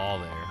was the ball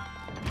there?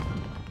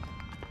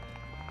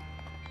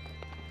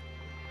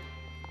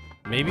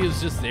 Maybe it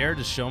was just there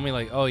to show me,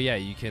 like, oh yeah,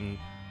 you can,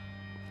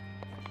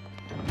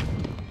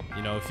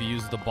 you know, if you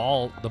use the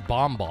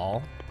bomb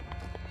ball,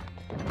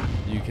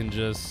 you can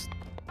just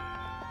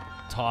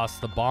toss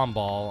the bomb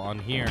ball on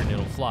here and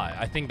it'll fly.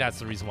 I think that's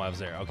the reason why I was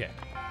there. Okay.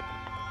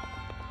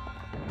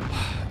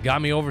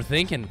 Got me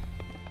overthinking.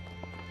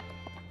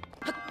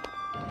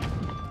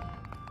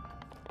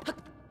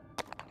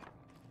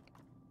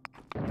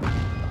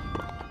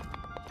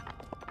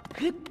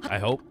 I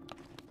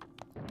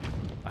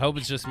hope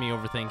it's just me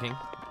overthinking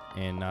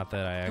and not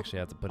that I actually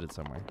have to put it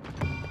somewhere.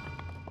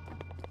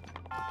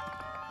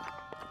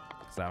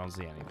 Because I don't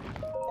see anything.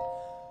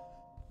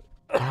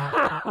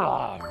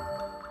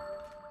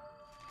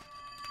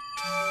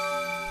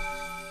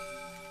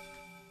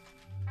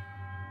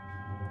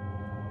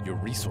 Your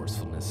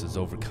resourcefulness is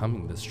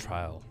overcoming this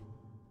trial.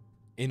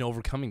 In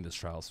overcoming this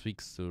trial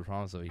speaks to the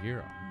promise of a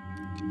hero.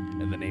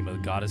 In the name of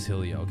the goddess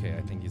Hylia. Okay,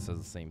 I think he says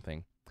the same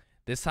thing.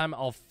 This time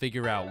I'll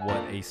figure out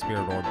what a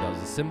spirit orb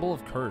does. A symbol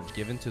of courage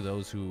given to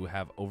those who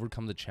have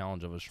overcome the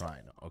challenge of a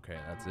shrine. Okay,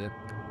 that's it.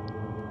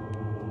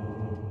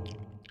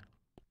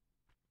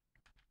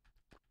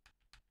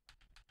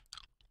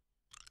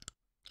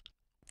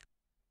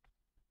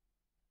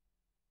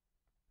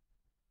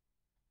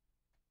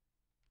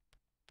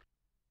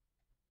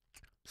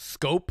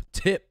 Scope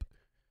tip.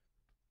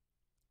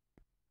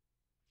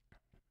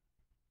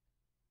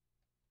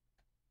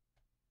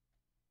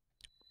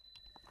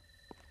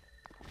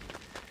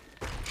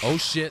 Oh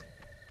shit.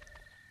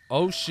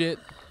 Oh shit.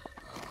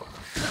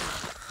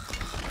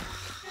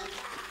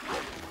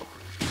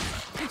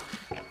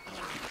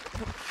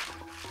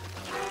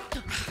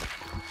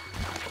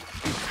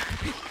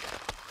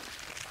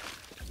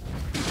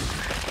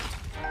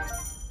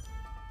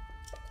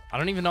 I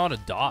don't even know how to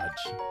dodge.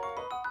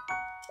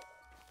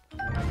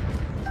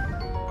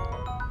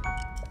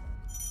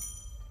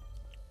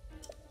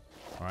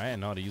 Alright, I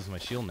know how to use my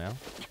shield now.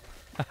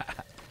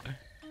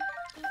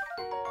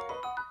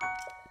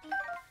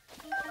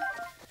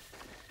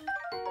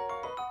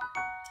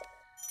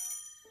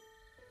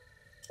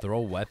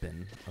 Throw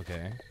weapon.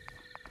 Okay.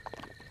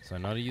 So I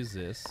know how to use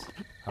this.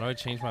 How do I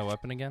change my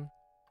weapon again?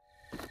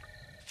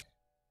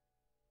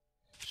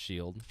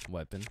 Shield.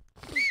 Weapon.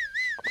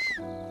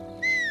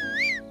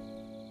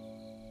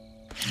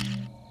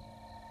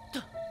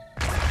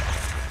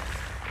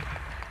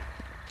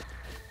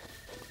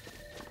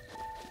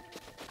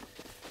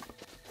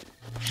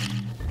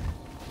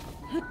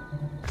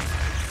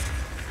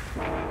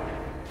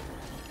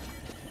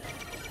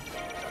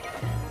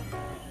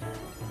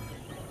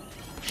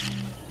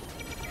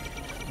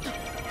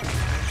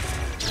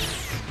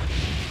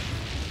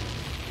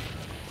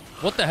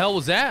 What the hell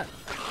was that?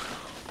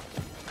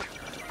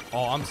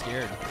 Oh, I'm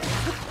scared.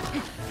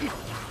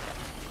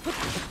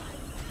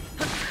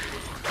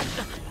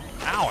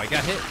 I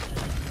got hit.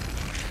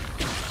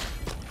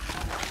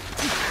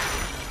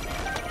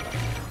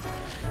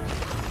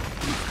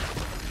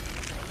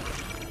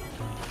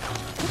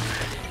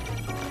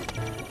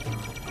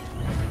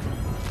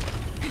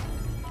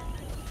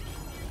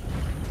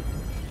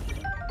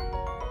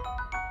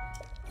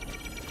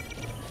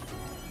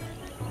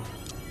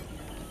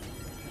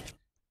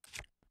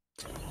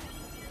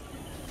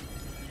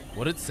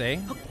 What did it say?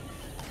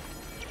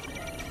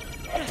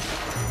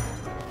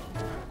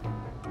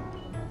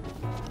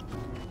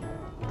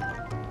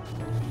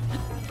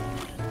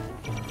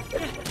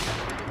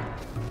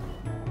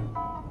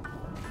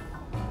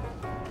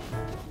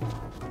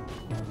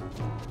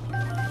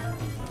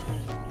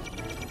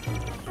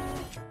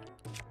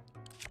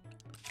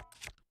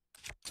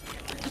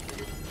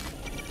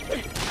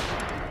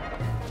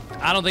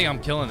 I don't think I'm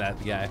killing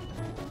that guy.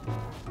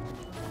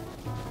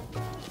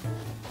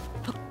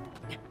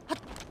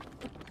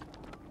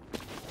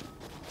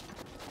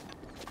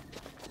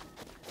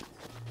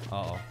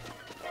 Uh-oh.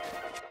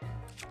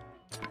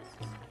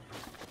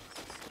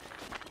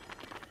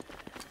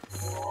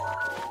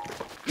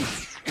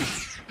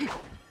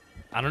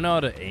 I don't know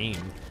how to aim.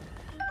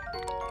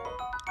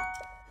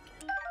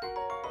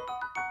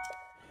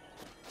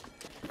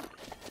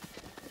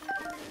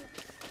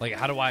 Like,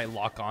 how do I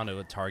lock onto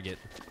a target?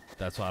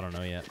 That's what I don't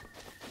know yet.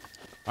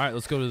 All right,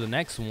 let's go to the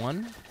next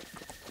one.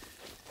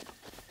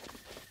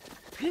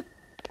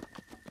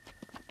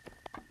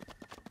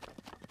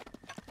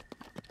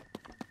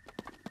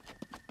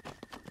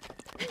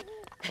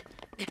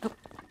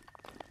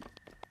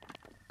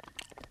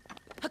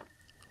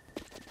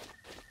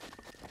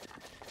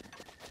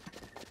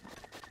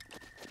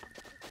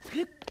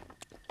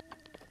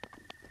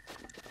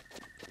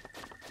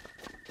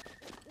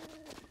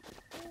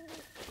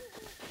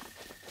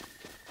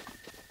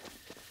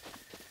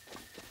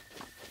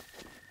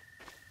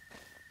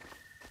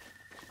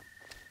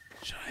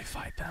 Should I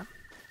fight them?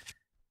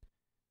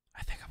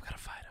 I think I'm gonna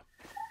fight them.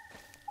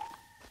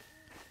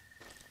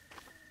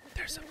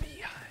 There's a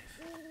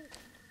beehive.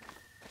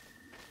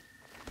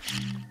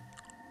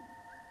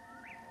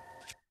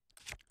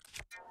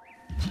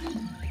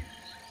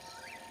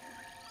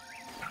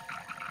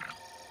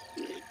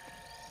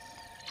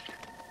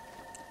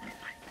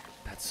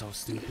 That's so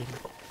stupid.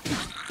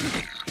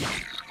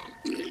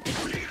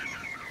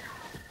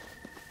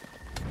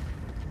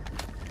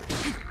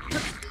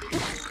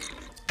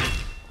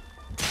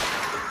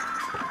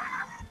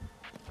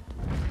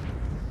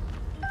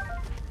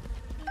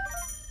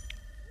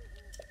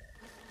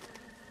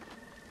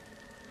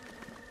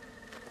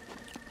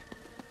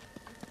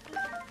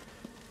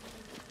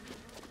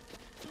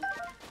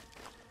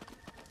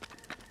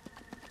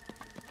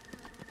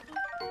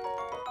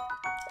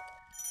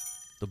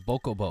 The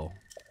Bokobo.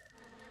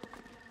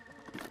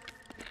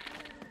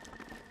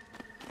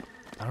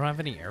 I don't have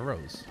any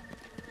arrows.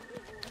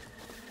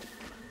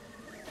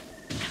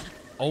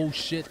 Oh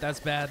shit,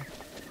 that's bad.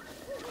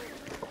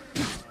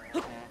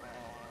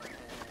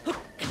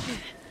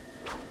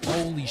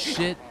 Holy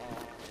shit.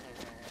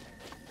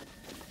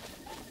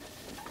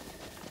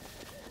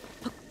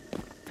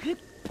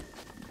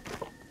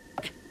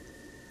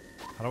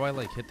 How do I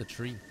like hit the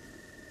tree?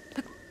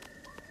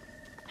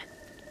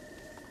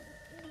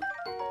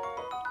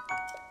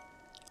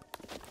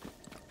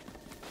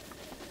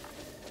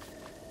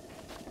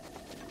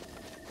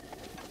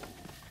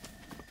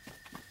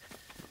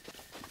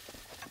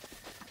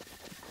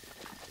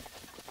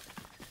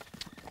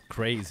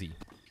 Crazy.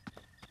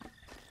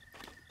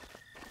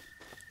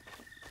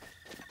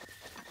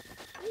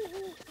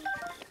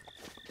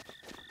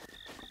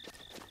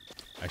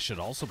 I should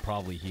also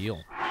probably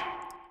heal.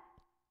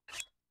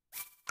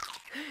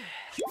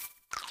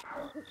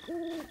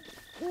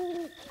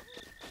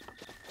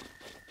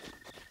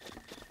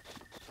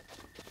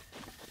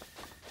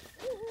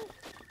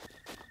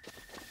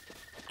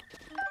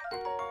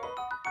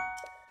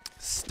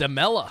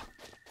 Stamella.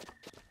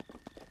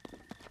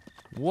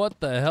 What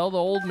the hell, the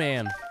old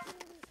man?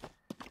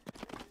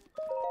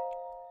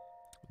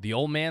 The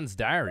old man's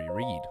diary.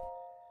 Read.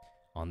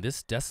 On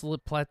this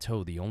desolate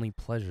plateau, the only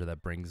pleasure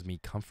that brings me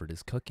comfort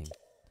is cooking.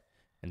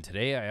 And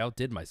today I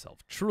outdid myself.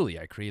 Truly,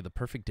 I created the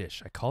perfect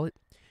dish. I call it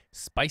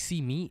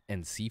spicy meat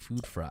and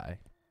seafood fry.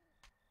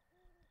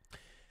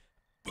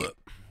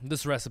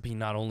 This recipe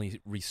not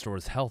only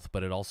restores health,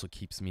 but it also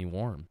keeps me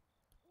warm,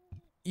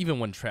 even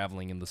when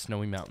traveling in the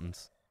snowy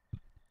mountains.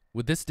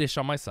 With this dish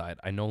on my side,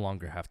 I no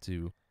longer have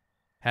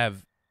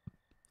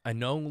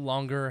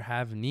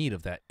need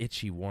of that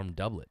itchy warm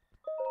doublet.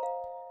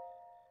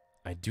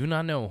 I do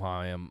not know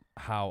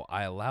how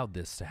I allowed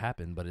this to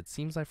happen, but it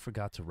seems I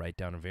forgot to write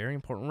down a very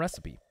important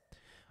recipe.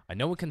 I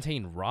know it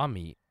contained raw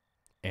meat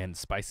and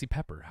spicy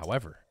pepper.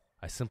 However,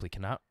 I simply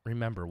cannot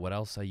remember what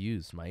else I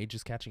used. My age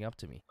is catching up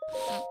to me.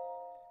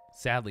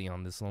 Sadly,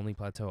 on this lonely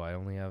plateau, I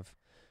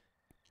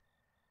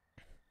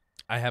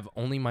have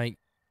only my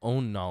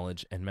own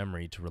knowledge and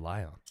memory to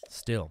rely on.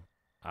 Still,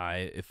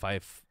 if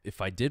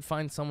I did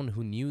find someone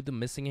who knew the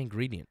missing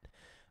ingredient,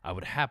 I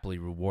would happily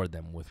reward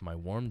them with my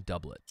warm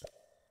doublet.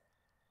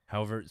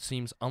 However, it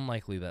seems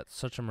unlikely that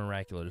such a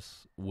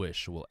miraculous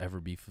wish will ever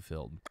be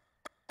fulfilled.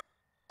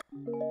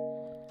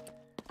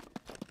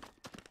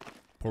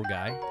 Poor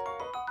guy.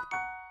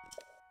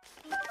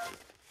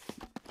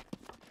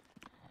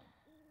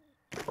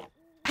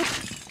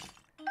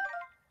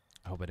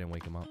 I hope I didn't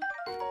wake him up.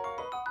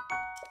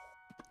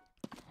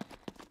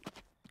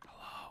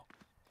 Hello.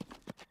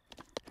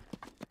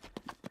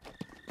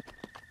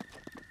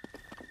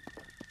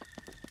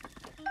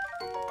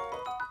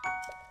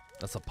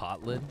 That's a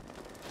pot lid?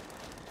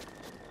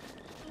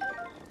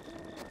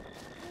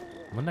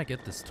 When did I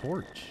get this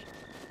torch?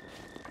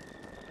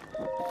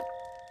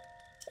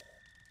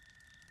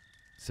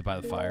 Sit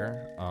by the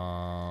fire?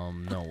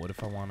 No, what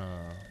if I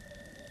wanna...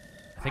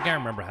 I think I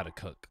remember how to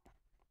cook.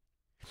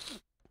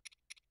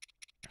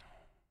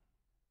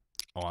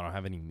 Oh, I don't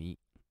have any meat.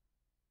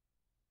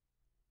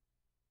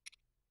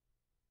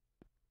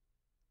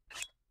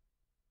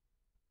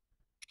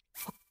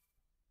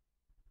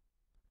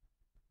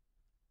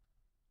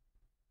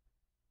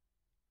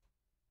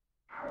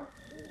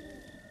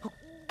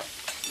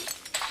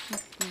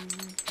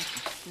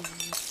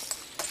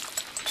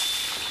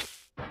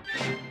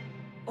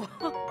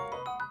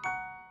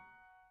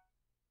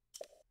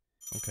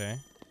 Okay.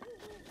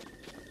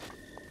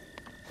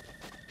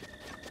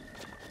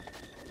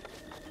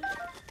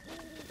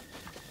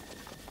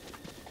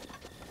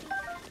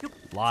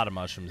 A lot of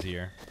mushrooms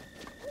here.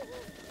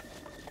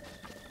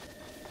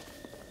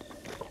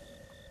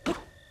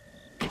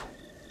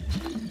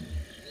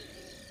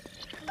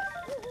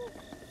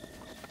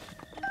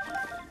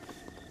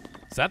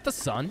 Is that the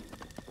sun?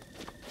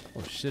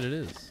 Oh shit, it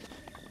is.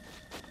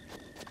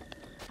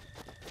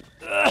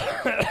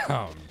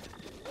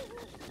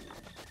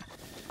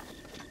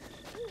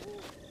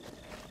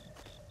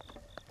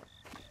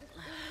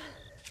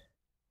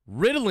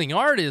 Riddling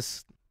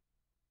artist.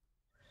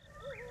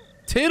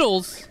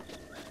 Tittles.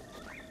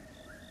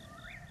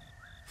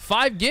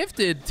 5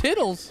 gifted.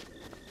 Tittles.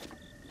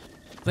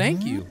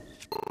 Thank you.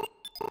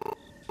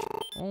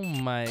 Oh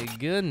my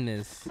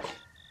goodness.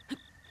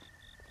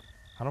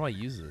 How do I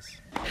use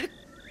this?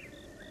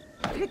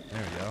 There we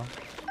go.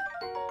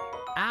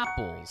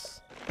 Apples.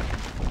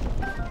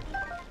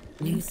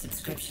 New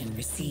subscription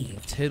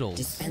received. Tittles.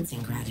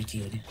 Dispensing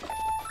gratitude.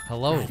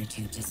 Hello.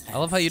 Gratitude dispensed. I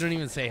love how you don't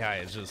even say hi.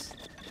 It's just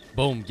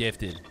boom,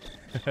 gifted.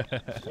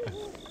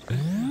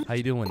 How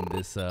you doing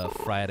this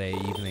Friday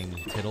evening,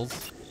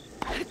 Tittles?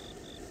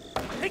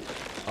 Uh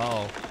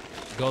oh.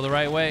 Go the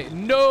right way.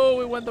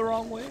 No, it went the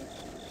wrong way.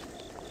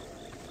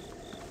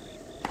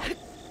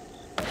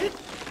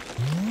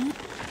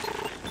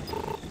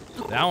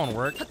 That one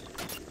worked.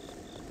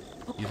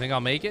 You think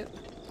I'll make it?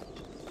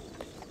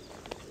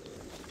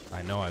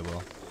 I know I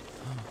will.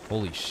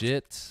 Holy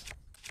shit.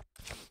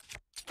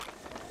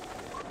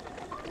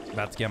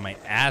 About to get my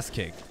ass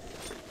kicked.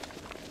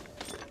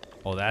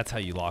 Oh, that's how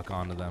you lock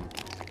onto them.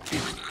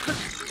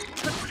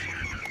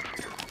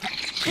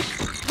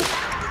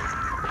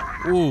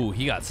 Ooh,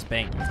 he got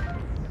spanked.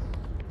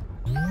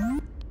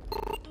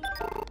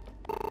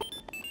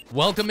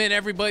 Welcome in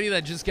everybody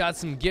that just got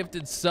some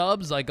gifted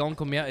subs like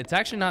Uncle Meow. It's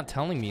actually not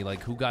telling me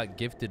like who got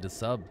gifted a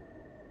sub.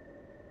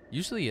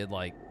 Usually it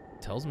like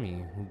tells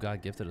me who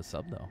got gifted a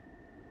sub though.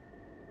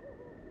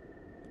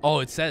 Oh,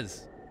 it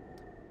says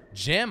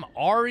Jam,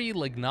 Ari,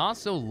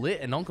 Lignaso,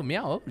 Lit, and Uncle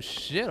Meow. Oh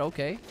shit,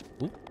 okay.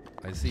 Ooh,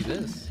 I see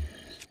this.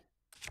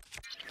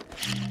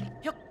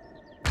 Yep.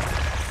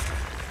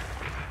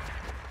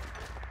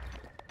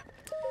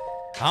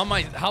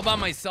 How about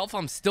myself?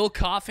 I'm still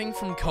coughing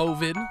from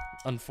COVID,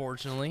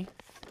 unfortunately.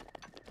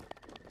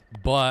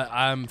 But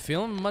I'm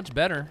feeling much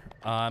better.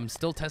 I'm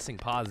still testing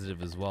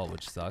positive as well,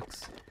 which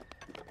sucks.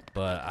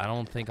 But I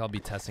don't think I'll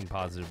be testing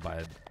positive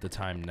by the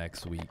time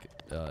next week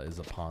is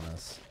upon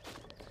us.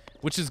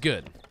 Which is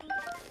good.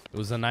 It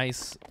was a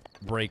nice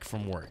break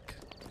from work.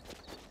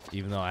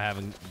 Even though I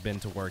haven't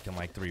been to work in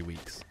like 3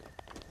 weeks.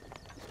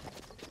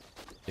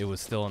 It was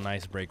still a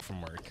nice break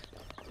from work.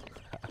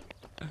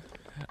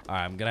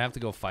 Alright, I'm gonna have to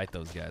go fight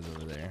those guys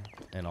over there.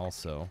 And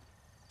also,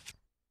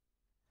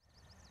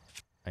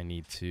 I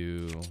need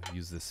to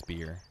use the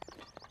spear.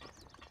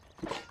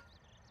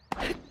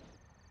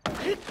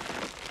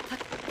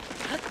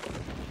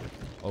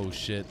 Oh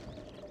shit.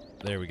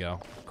 There we go.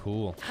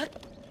 Cool.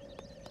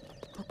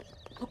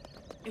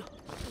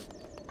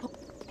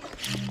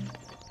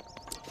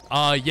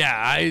 Yeah,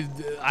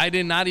 I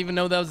did not even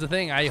know that was a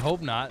thing. I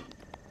hope not.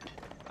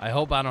 I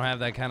hope I don't have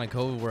that kind of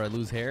COVID where I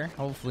lose hair.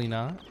 Hopefully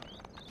not.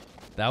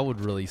 That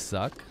would really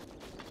suck.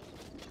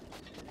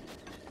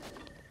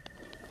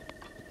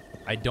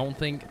 I don't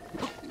think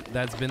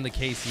that's been the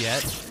case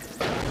yet.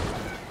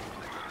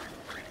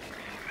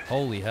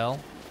 Holy hell.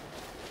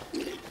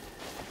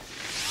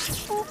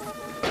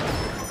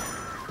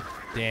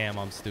 Damn,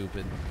 I'm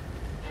stupid.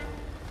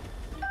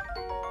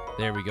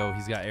 There we go.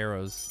 He's got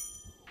arrows.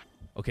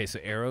 Okay, so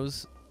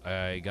arrows.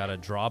 I gotta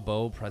draw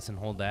bow, press and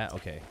hold that.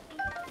 Okay.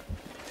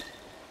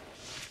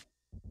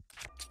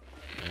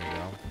 There we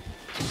go.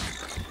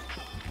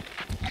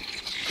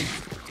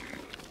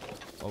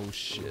 Oh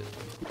shit.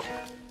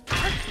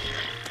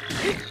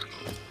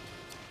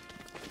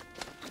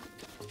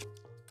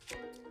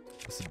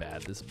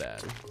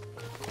 bad.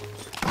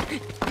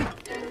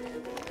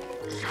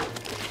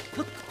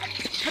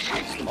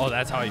 Oh,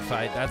 that's how you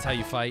fight. That's how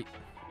you fight.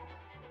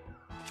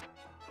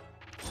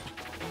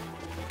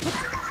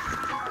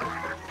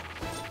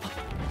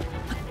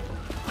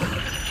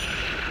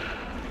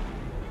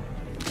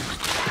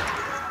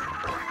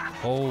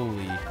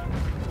 Holy.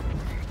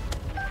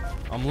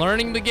 I'm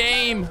learning the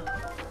game.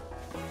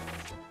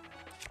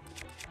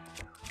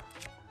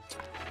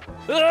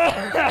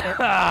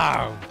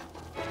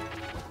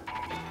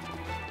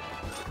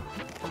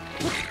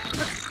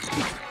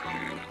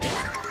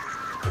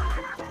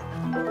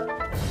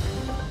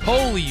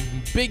 Holy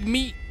big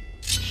meat.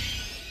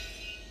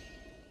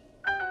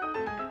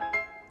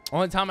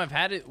 Only time I've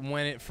had it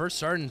when it first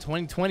started in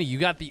 2020. You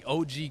got the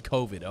OG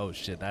COVID. Oh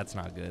shit, that's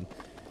not good.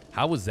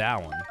 How was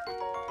that one?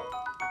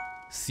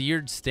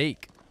 Seared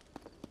steak.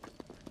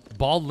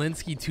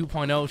 Baldlinsky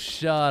 2.0.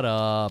 Shut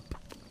up.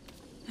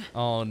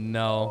 Oh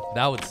no,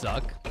 that would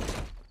suck.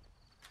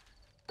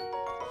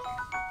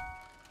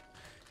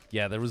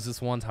 Yeah, there was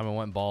this one time I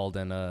went bald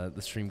and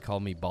the stream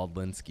called me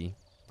Baldlinsky.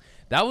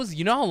 That was,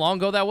 you know how long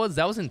ago that was?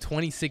 That was in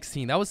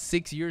 2016. That was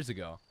 6 years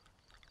ago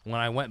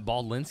when I went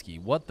Baldlinsky.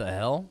 What the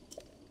hell?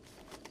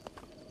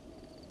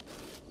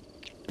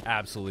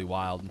 Absolutely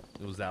wild.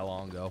 It was that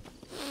long ago.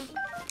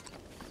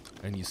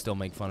 And you still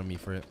make fun of me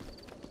for it.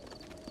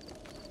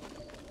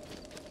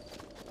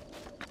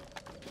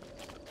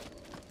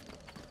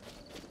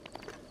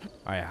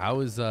 Alright,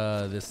 how is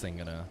this thing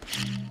gonna...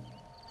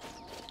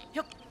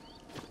 Yep.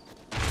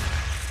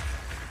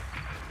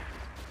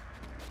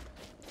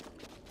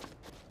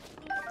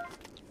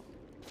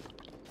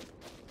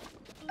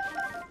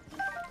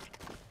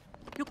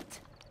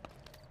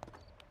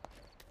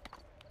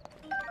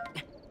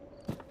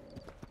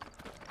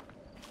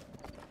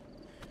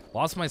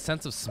 Lost my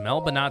sense of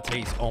smell but not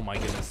taste. Oh my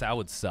goodness, that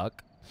would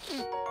suck.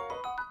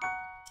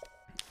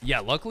 Yeah,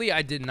 luckily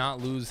I did not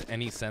lose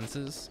any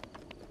senses.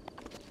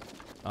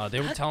 They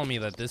were telling me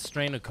that this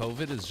strain of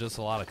COVID is just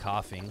a lot of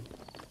coughing,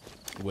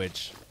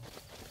 which,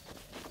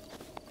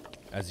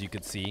 as you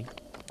could see,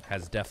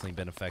 has definitely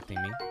been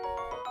affecting me.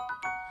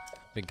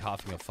 Been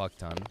coughing a fuck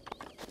ton.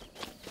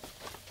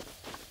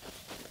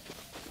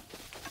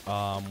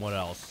 What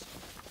else?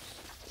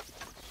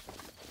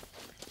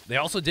 They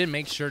also did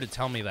make sure to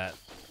tell me that,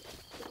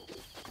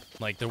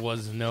 like, there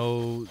was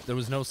no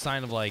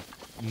sign of, like,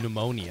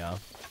 pneumonia.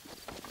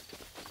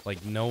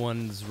 Like, no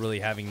one's really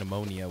having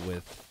pneumonia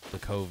with the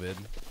COVID.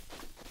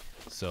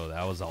 So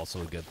that was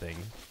also a good thing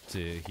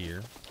to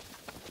hear.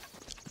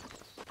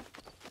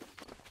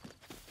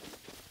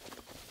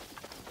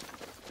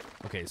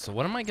 Okay, so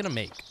what am I gonna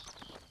make?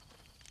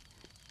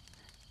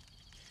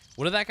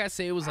 What did that guy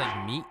say it was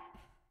like meat?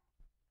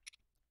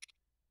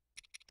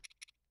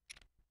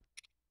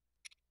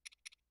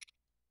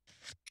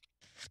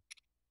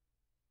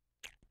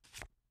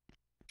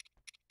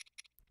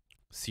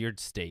 Seared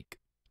steak.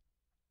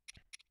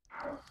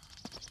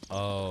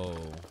 Oh,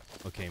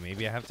 okay,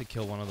 maybe I have to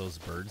kill one of those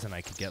birds and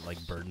I could get, like,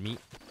 bird meat.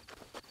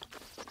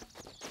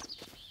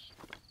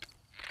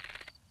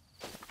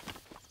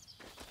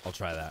 I'll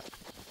try that.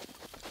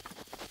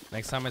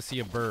 Next time I see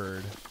a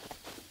bird...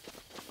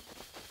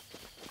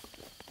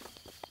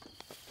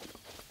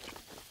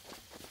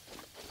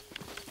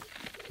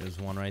 There's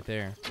one right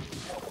there.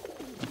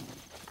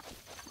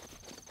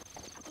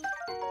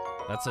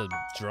 That's a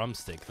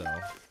drumstick, though.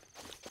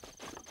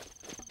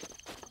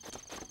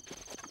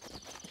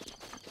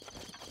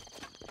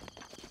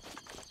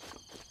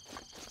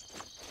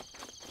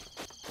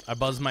 I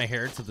buzzed my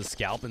hair to the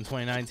scalp in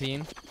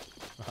 2019.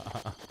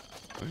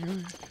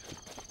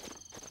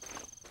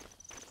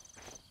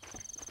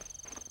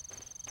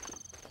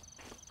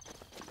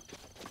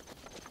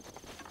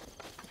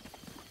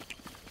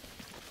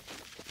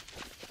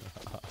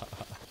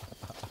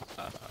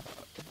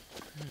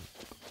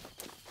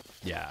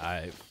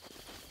 Yeah,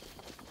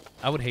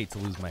 I would hate to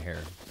lose my hair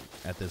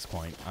at this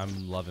point.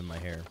 I'm loving my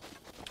hair.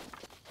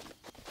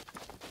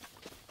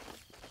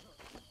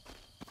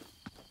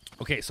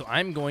 Okay, so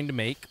I'm going to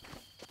make...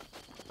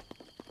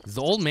 Is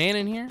the old man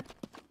in here?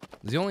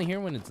 Is he only here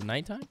when it's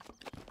nighttime?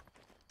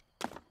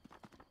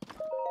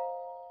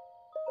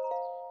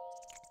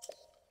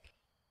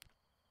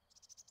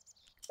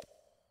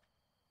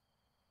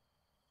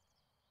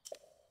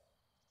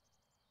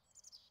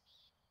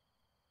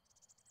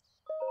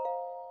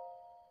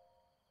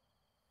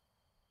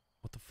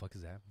 What the fuck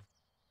is happening?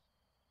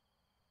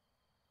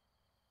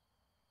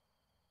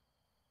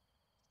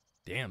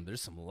 Damn,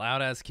 there's some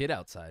loud-ass kid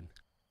outside.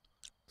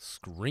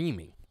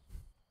 Screaming.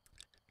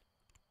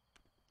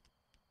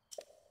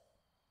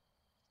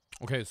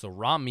 Okay, so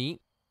raw meat,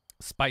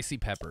 spicy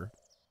pepper,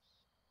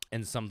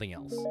 and something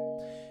else.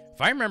 If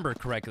I remember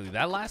correctly,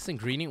 that last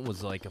ingredient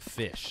was like a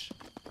fish.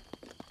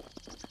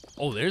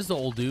 Oh, there's the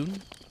old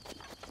dude.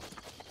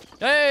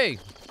 Hey!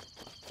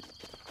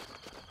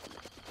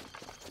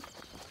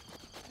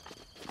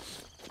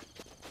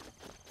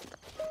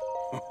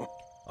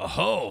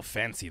 Oh,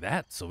 fancy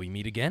that. So we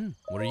meet again.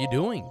 What are you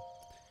doing?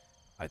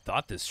 I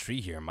thought this tree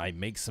here might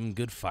make some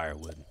good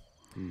firewood.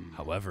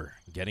 However,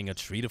 getting a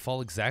tree to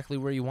fall exactly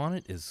where you want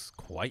it is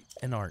quite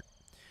an art.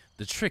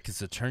 The trick is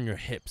to turn your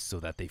hips so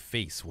that they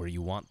face where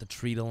you want the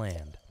tree to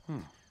land.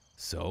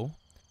 So,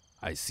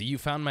 I see you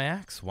found my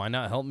axe. Why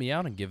not help me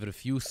out and give it a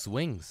few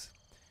swings?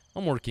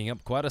 I'm working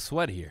up quite a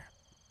sweat here,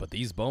 but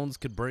these bones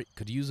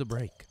could use a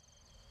break.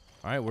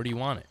 All right, where do you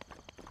want it?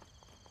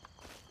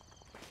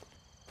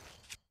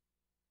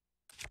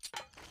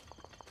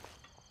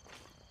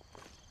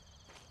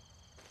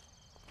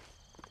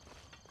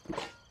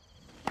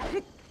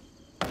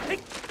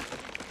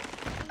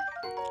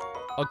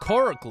 A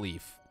korok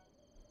leaf.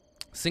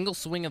 Single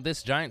swing of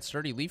this giant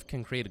sturdy leaf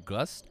can create a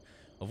gust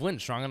of wind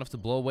strong enough to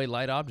blow away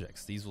light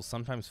objects. These will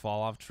sometimes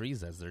fall off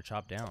trees as they're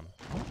chopped down.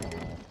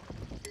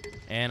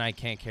 And I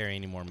can't carry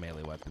any more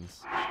melee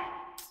weapons.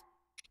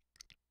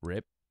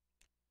 Rip.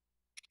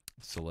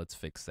 So let's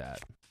fix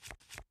that.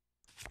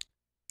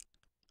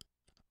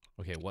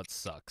 Okay, what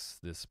sucks?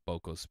 This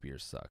Botw spear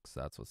sucks.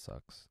 That's what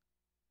sucks.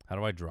 How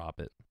do I drop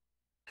it?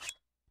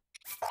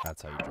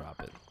 That's how you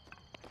drop it.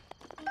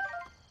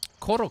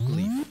 Korok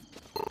leaf.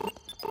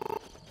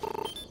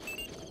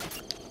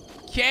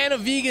 Can of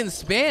vegan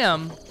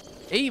spam?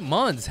 8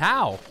 months,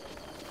 how?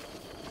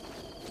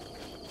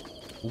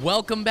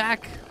 Welcome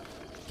back,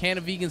 Can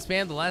of Vegan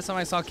Spam. The last time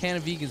I saw Can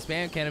of Vegan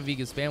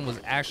Spam was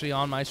actually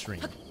on my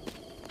stream.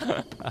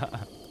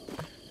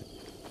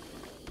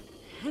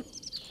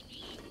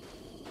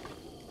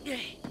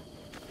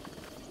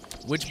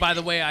 Which, by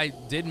the way, I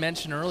did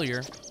mention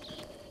earlier.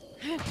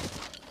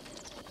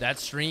 That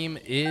stream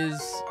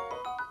is...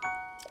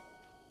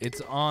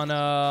 It's on,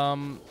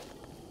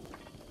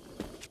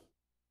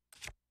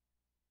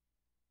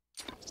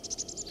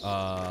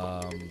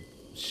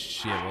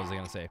 shit, what was I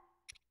gonna say?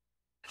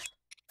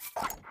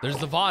 There's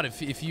the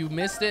VOD. If you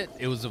missed it,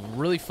 it was a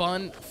really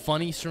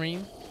funny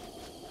stream.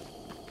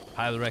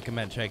 Highly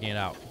recommend checking it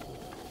out.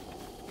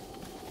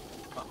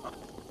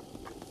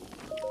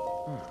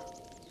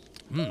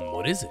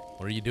 What is it?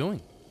 What are you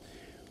doing?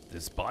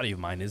 This body of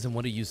mine isn't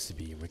what it used to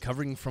be.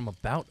 Recovering from a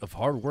bout of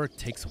hard work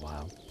takes a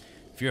while.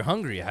 If you're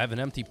hungry, I have an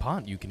empty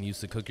pot you can use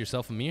to cook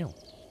yourself a meal.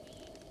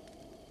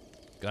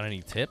 Got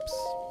any tips?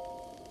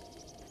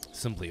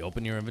 Simply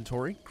open your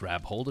inventory,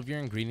 grab hold of your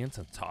ingredients,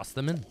 and toss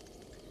them in.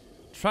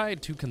 Try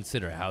to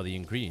consider how the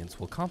ingredients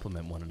will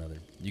complement one another.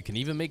 You can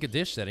even make a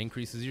dish that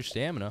increases your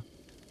stamina.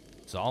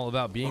 It's all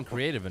about being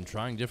creative and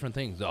trying different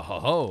things. Oh ho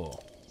ho!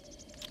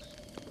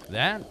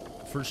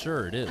 That, for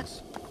sure, it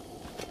is.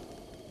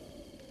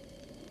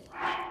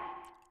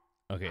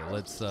 Okay,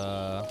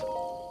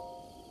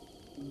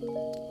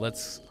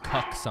 let's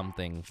cook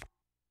something.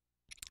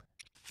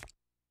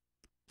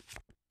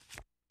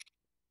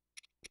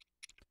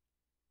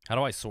 How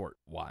do I sort?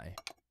 Y.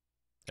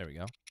 There we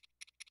go.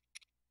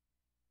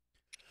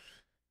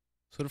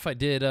 So what if I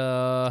did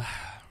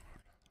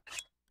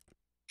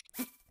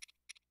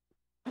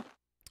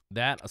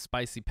that, a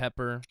spicy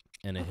pepper,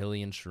 and a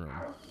Hylian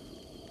shroom?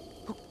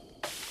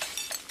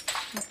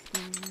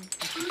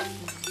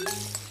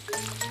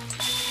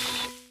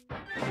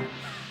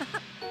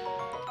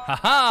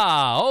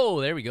 Haha!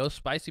 Oh, there we go.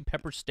 Spicy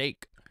pepper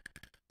steak.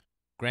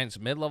 Grants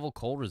mid-level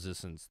cold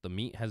resistance. The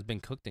meat has been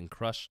cooked in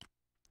crushed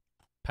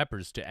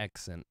peppers to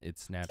accent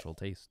its natural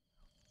taste.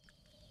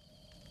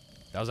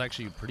 That was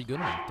actually a pretty good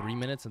one. 3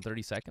 minutes and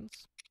 30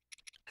 seconds.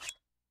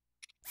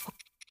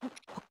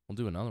 We'll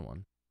do another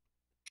one.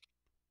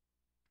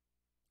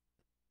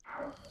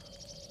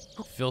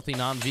 Filthy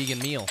non-vegan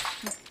meal.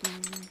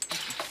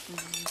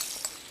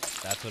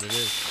 That's what it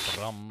is.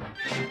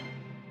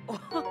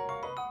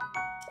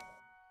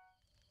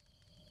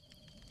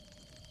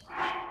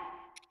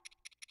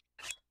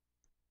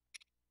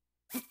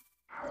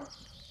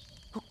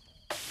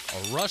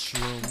 A rush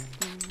room.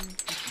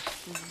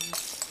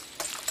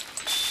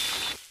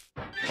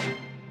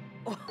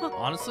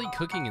 Honestly,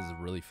 cooking is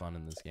really fun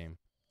in this game.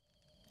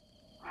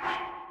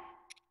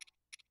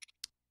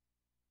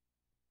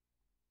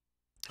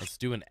 Let's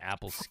do an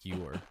apple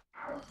skewer.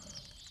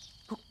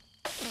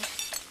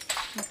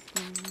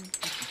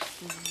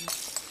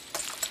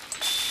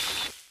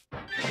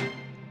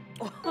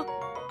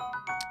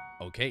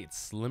 Okay, it's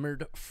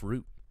slimmered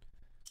fruit.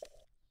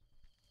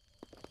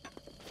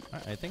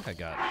 I think I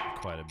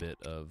got quite a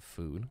bit of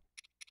food.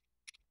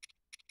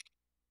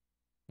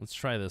 Let's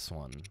try this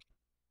one.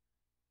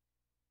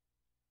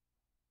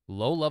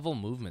 Low level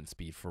movement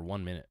speed for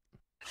 1 minute.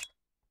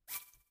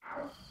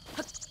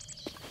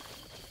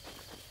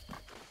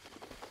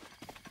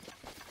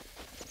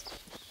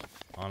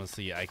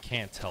 Honestly, I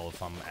can't tell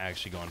if I'm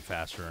actually going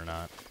faster or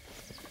not.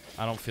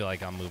 I don't feel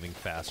like I'm moving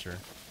faster.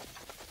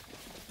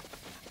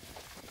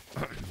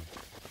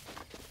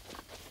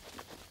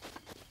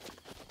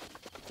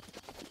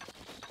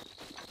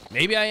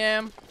 Maybe I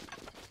am.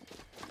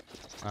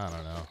 I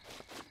don't know.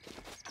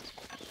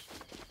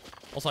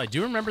 Also, I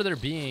do remember there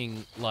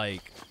being,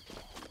 like,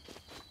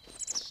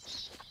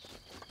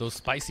 those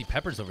spicy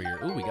peppers over here.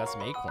 Ooh, we got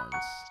some acorns.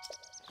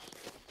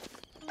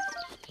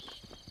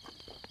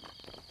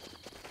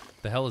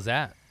 The hell is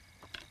that?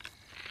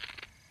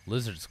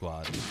 Lizard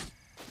Squad.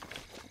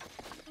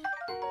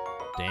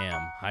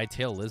 Damn.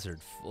 High-tail lizard.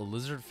 A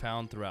lizard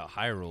found throughout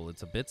Hyrule.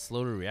 It's a bit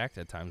slow to react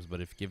at times,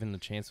 but if given the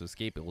chance to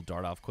escape, it will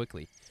dart off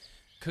quickly.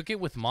 Cook it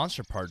with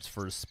monster parts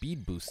for a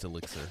speed boost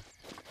elixir.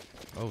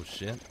 Oh,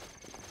 shit.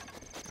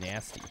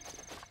 Nasty.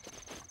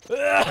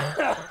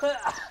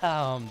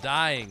 I'm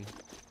dying.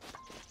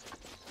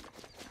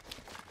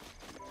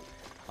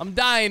 I'm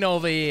dying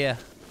over here.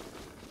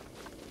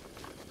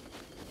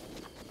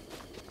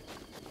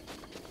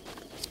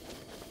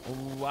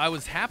 Oh, I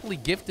was happily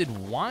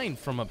gifted wine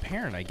from a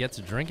parent. I get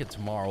to drink it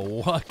tomorrow.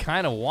 What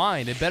kind of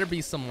wine? It better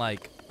be some,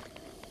 like,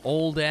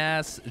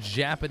 old-ass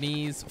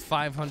Japanese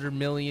 500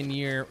 million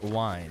year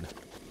wine.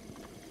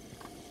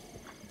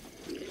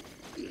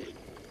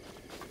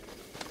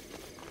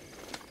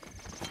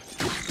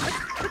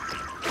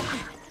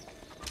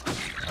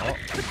 Oh.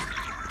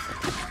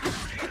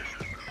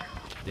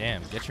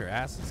 Damn, get your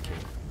asses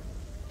kicked.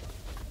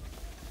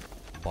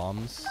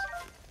 Bums.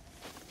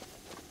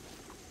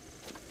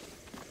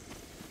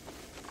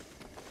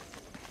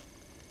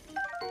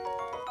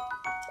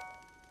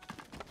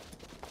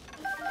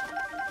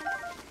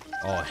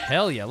 Oh,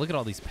 hell yeah. Look at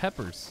all these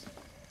peppers.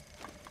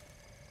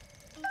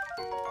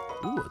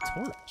 Ooh, a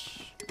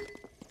torch.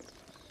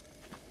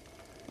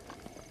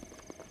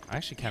 I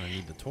actually kind of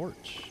need the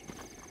torch.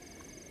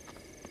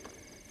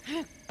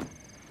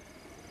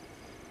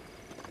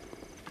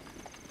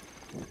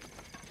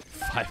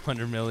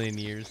 $500 million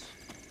years.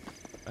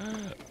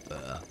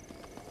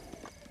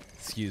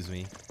 Excuse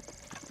me.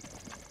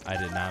 I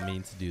did not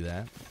mean to do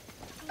that.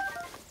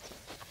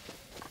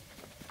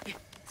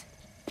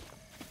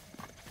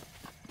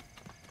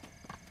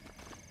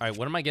 All right,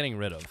 what am I getting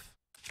rid of?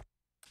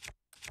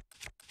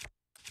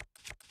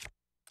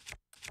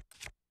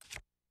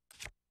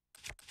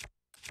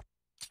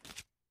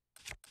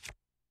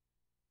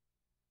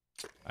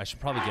 I should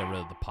probably get rid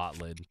of the pot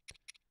lid.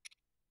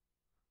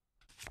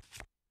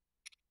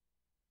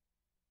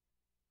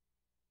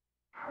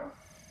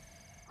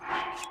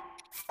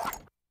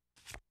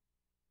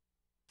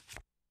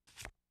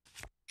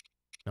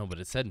 No, but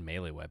it said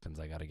melee weapons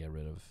I gotta get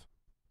rid of.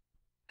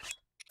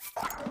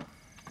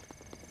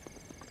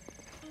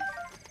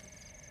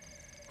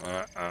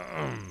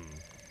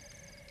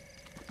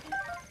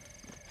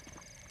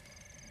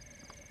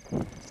 There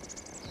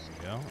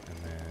we go, and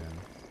then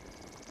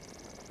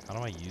how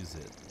do I use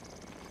it?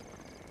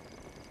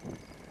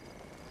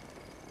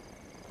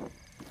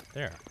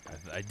 There,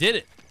 I did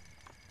it!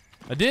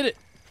 I did it!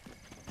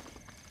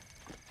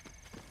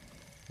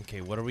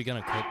 Okay, what are we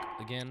gonna cook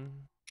again?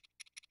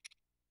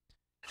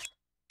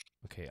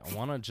 Okay, I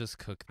wanna just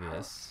cook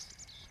this.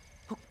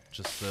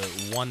 Just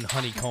the one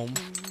honeycomb.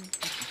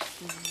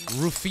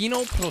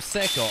 Rufino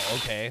Prosecco.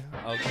 Okay,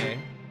 okay.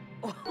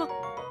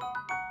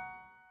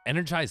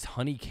 Energized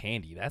honey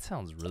candy. That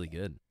sounds really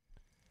good.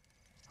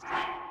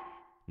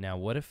 Now,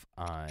 what if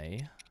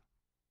I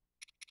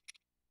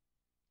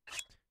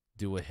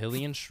do a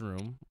Hylian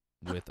shroom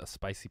with a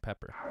spicy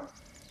pepper?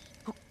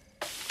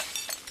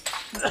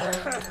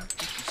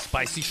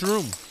 Spicy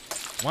shroom.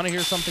 Want to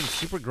hear something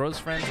super gross,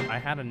 friends? I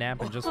had a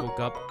nap and just woke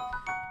up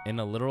in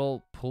a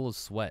literal pool of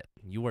sweat.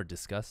 You are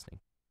disgusting.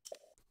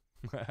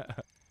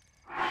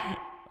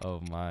 Oh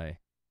my.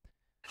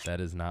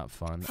 That is not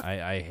fun.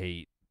 I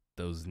hate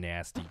those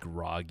nasty,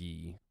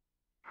 groggy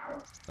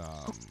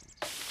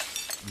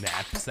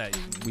naps that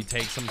we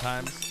take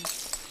sometimes.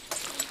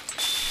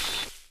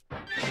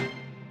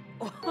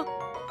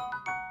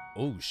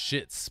 Oh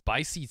shit,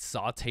 spicy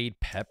sauteed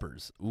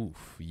peppers.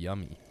 Oof,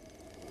 yummy.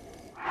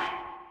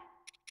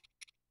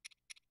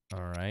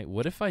 Alright,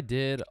 what if I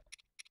did...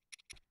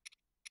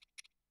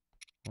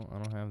 Well, I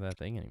don't have that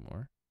thing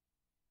anymore.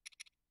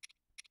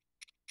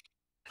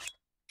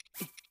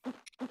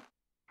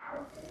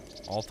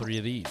 All three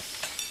of these.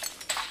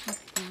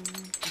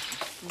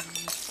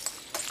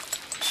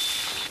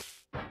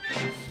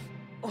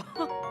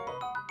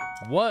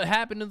 What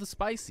happened to the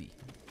spicy?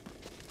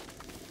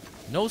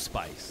 No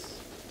spice.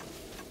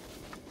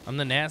 I'm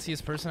the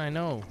nastiest person I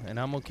know, and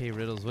I'm okay,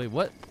 Riddles. Wait,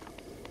 what?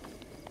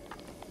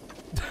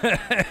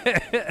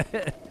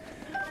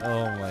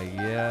 Oh my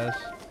gosh.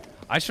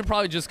 I should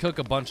probably just cook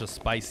a bunch of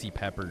spicy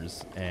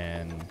peppers,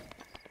 and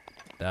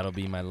that'll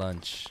be my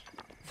lunch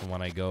for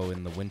when I go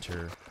in the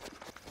winter.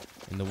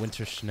 In the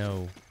winter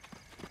snow.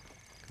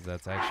 Because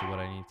that's actually what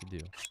I need to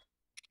do.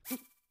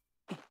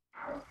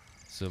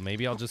 So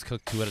maybe I'll just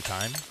cook 2 at a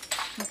time.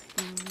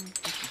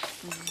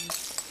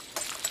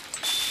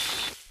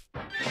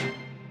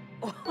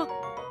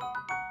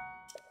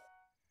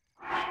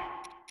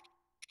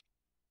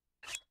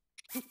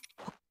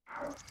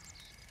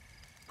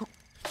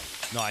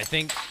 No, I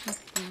think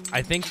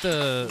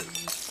the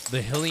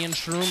Hylian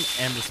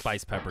shroom and the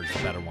spice pepper is the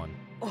better one.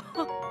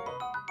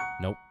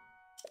 Nope.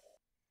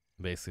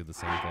 Basically the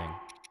same thing.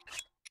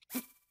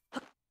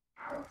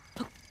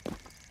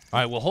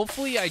 Alright, well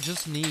hopefully I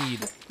just need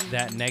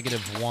that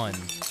 -1.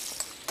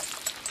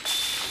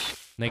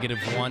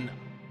 -1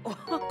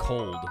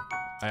 cold.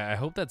 I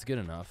hope that's good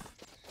enough.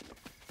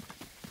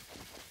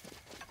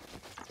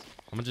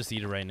 I'm gonna just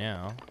eat it right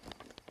now.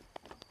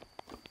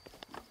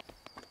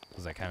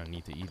 Because I kind of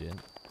need to eat it.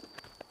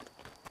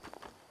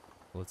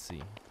 Let's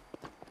see.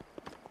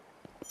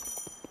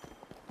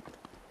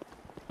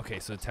 Okay,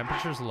 so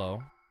temperature's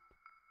low.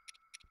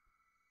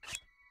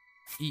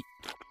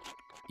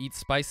 Eat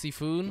spicy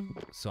food,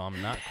 so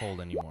I'm not cold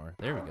anymore.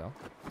 There we go.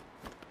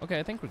 Okay,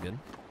 I think we're good.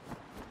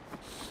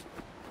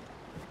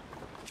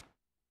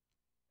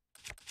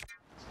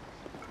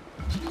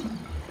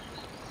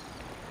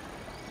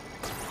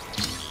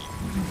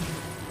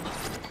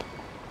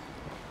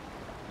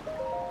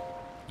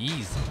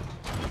 Easy.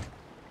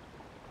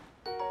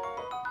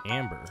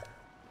 Amber.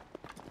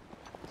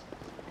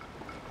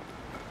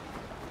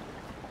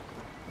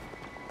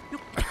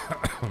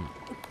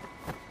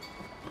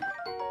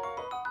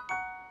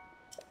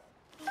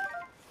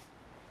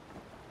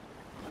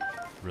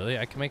 Really?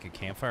 I can make a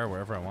campfire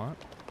wherever I want?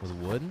 With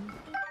wood?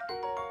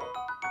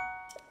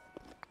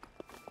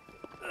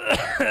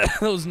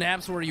 Those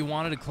naps where you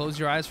wanted to close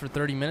your eyes for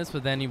 30 minutes,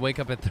 but then you wake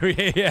up at 3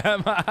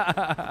 a.m.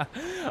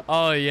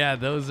 Oh yeah,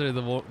 those are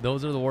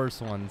the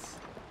worst ones.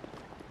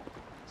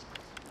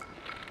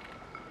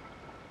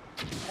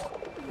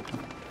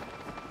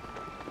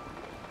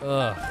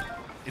 Ugh.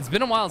 It's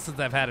been a while since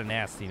I've had a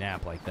nasty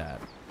nap like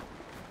that,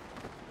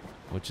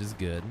 which is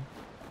good.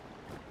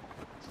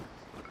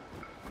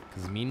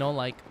 Cause me no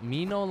like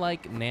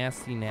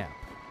nasty nap.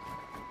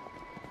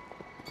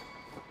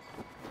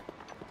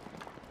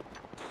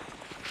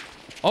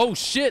 Oh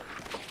shit!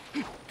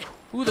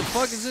 Who the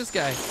fuck is this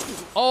guy?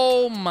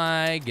 Oh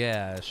my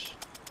gosh!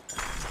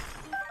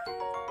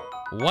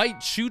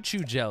 White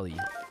choo-choo jelly.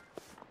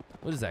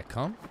 What does that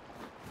come?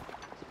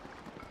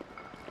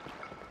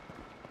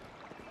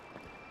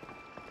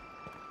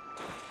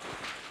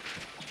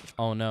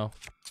 Oh no.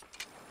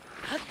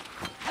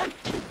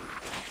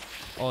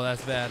 Oh,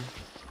 that's bad.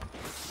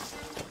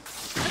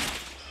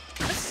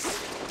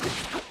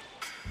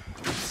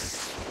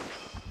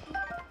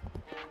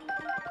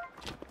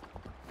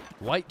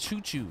 White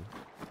choo-choo.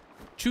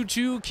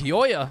 Choo-choo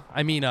Kioya.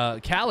 I mean,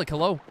 Calic,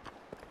 hello.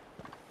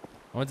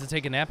 I went to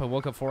take a nap. I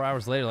woke up 4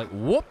 hours later like,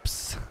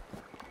 whoops.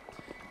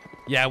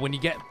 Yeah, when you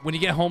get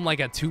home like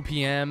at 2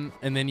 p.m.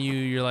 and then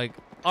you're like,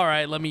 all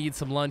right, let me eat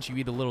some lunch. You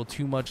eat a little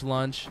too much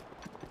lunch.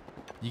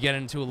 You get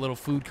into a little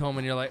food coma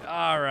and you're like,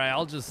 all right,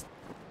 I'll just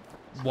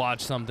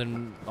watch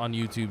something on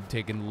YouTube,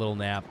 taking a little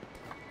nap.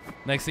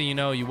 Next thing you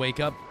know, you wake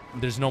up,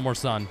 there's no more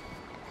sun.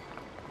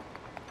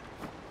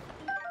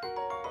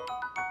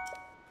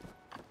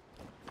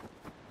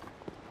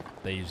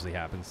 That usually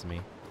happens to me.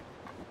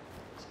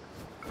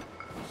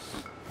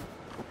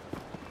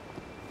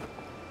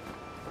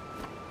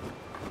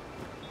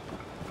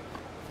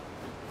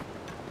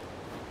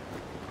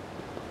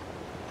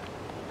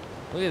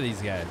 Look at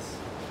these guys.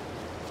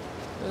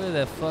 Who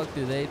the fuck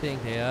do they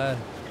think they are?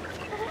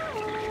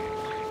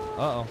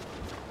 Uh-oh.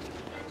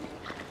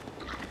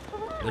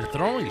 They're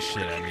throwing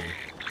shit at me.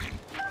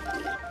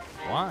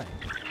 Why?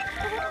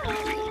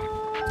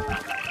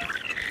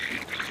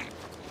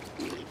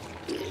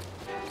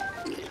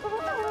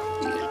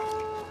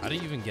 How do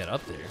you even get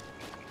up there?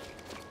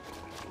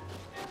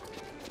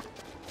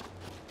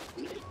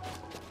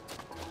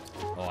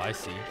 Oh, I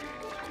see.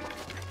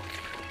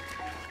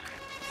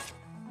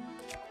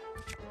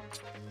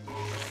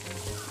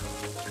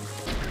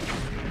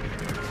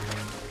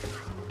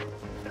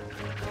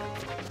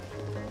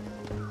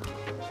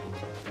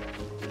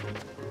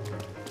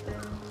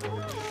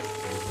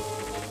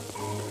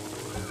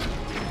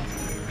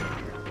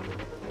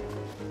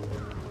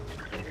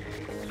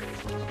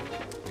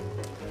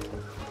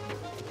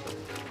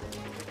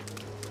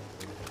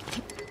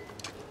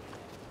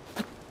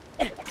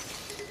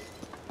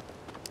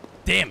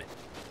 Damn it.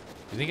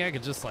 You think I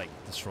could just, like,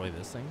 destroy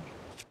this thing?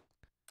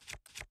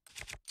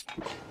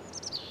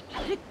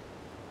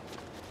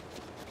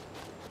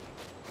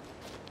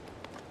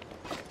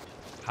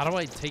 How do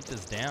I take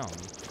this down?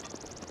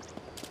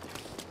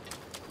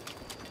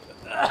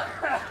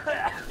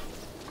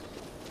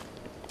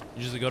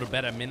 Usually go to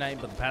bed at midnight,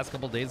 but the past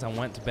couple days I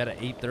went to bed at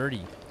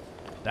 8:30.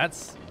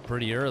 That's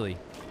pretty early.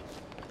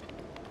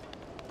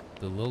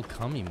 The little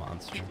cummy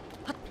monster.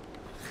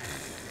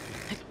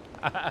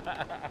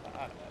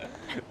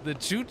 The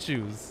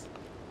choo-choos.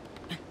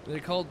 They're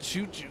called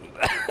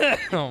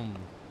choo-choos.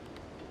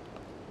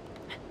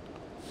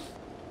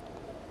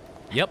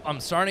 Yep, I'm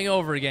starting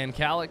over again,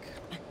 Calic.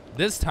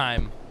 This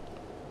time,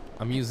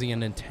 I'm using a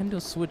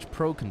Nintendo Switch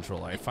Pro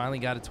controller. I finally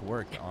got it to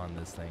work on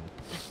this thing.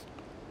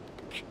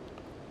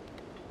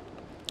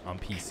 On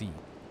PC.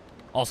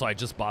 Also, I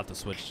just bought the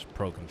Switch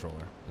Pro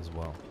controller as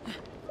well.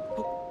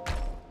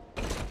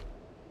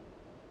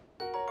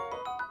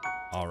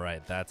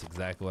 Alright, that's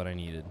exactly what I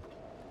needed.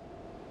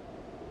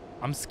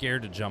 I'm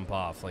scared to jump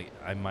off. Like,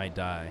 I might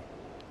die.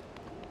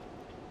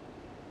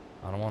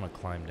 I don't want to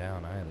climb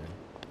down either.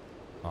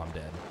 Oh, I'm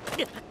dead.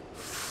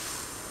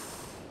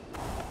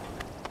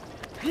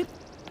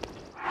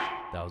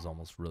 That was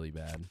almost really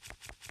bad.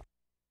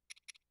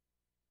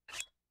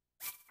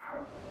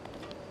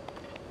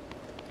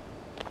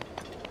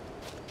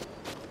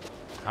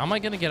 How am I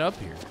gonna get up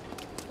here?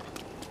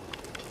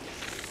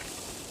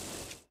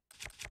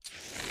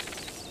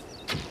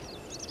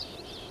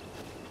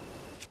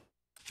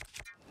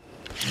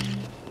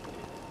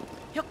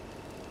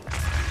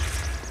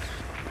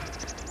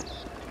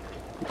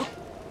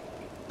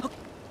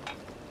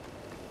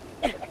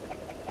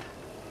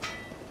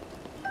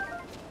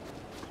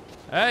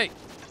 Hey!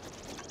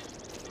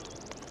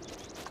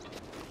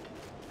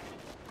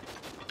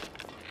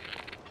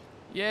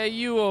 Yeah,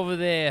 you over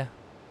there.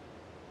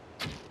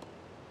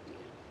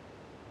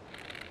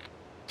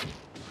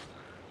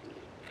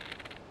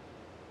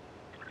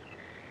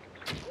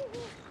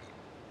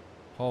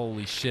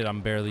 Holy shit,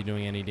 I'm barely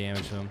doing any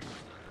damage to him.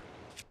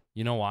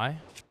 You know why?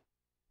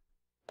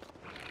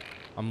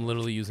 I'm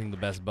literally using the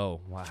best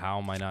bow. How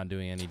am I not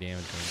doing any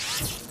damage to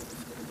him?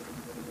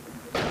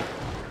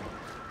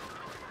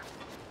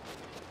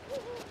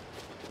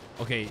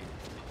 Okay.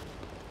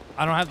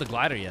 I don't have the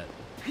glider yet.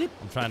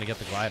 I'm trying to get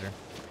the glider.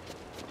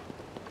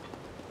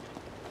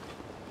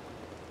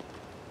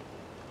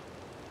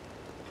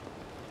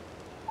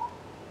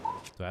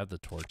 Do I have the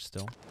torch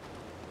still?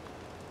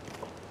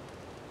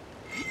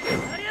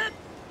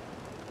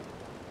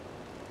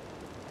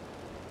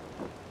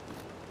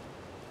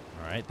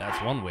 Alright,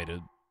 that's one way to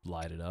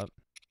light it up.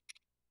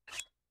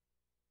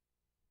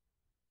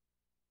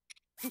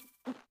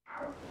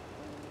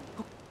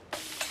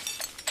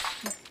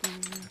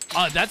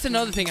 That's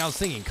another thing I was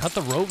thinking. Cut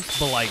the ropes,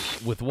 but like,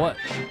 with what?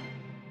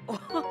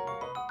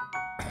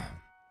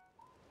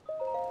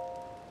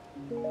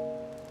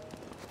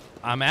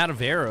 I'm out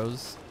of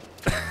arrows.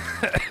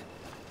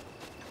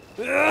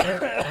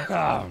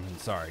 I'm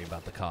sorry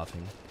about the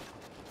coughing.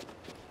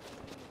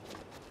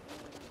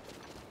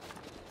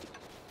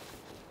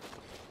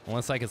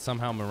 Unless I could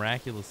somehow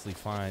miraculously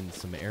find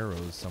some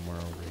arrows somewhere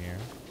over here.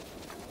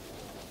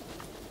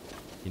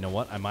 You know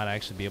what? I might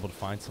actually be able to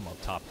find some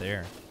up top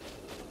there.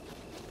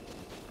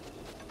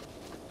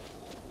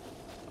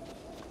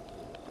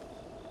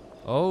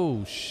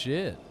 Oh,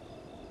 shit.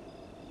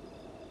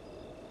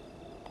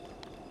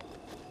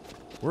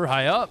 We're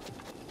high up.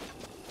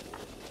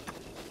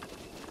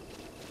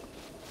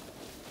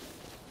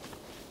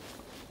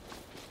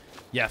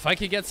 Yeah, if I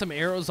could get some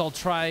arrows, I'll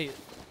try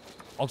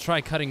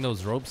cutting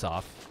those ropes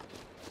off.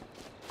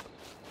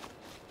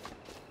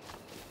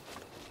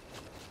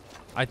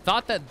 I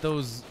thought that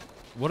those,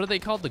 what are they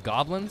called? The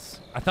goblins?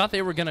 I thought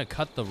they were gonna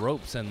cut the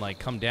ropes and like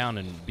come down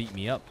and beat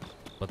me up,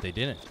 but they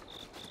didn't.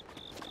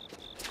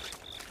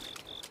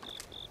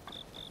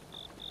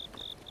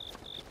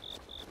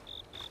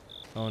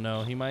 Oh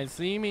no, he might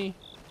see me.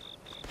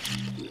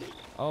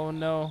 Oh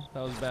no,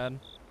 that was bad.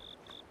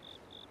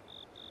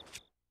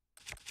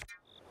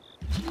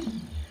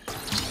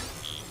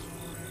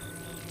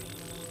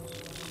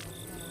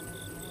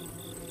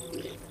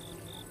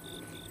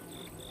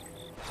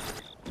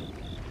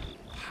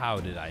 How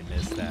did I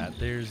miss that?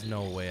 There's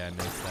no way I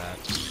missed that.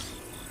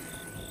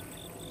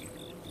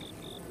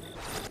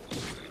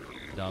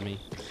 Dummy.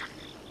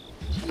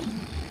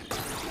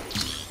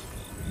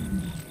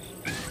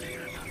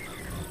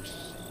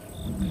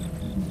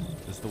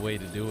 This is the way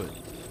to do it.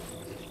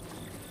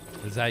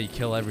 This is how you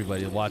kill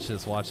everybody. Watch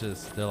this, watch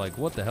this. They're like,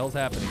 what the hell's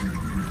happening?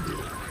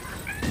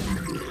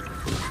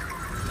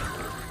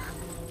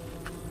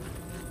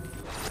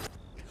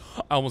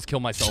 I almost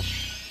killed myself.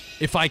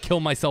 If I kill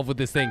myself with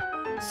this thing.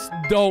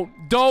 Don't.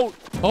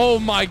 Oh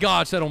my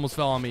gosh, that almost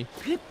fell on me.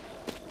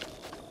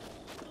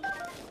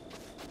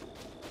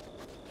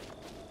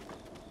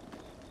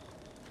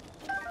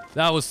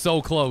 That was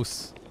so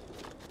close.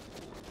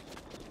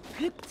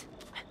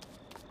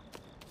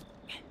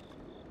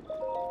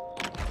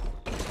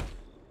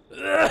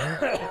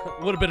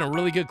 Would have been a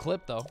really good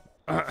clip though.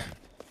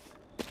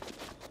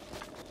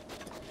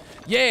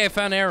 Yay, I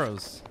found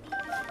arrows.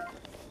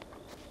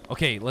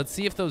 Okay, let's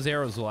see if those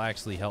arrows will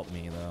actually help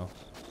me though.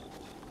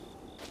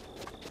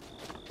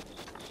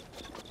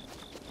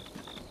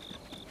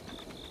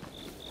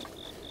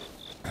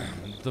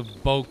 The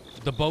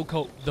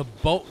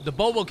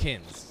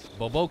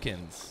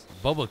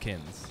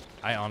Bobokins.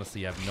 I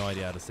honestly have no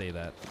idea how to say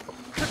that.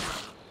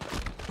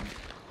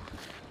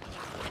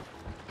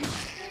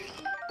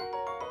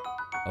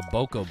 A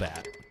Boko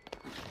bat.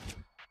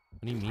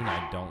 What do you mean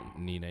I don't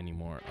need any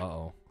more?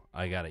 Uh-oh.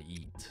 I gotta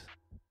eat.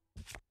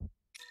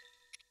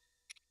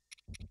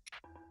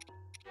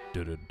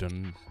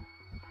 Dun-dun-dun.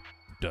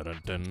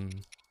 Dun-dun-dun.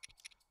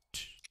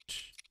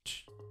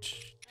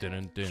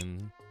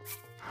 Dun-dun-dun.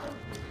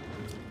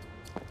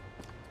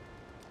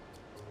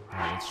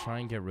 Alright, let's try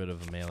and get rid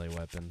of a melee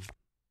weapon.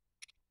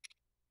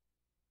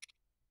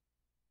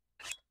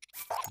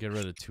 Get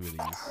rid of 2 of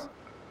these.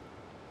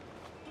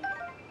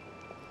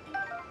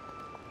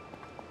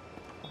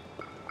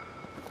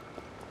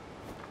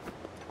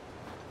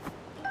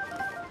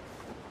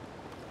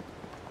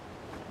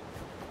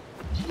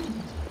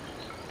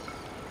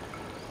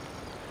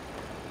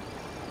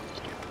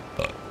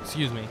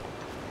 Excuse me.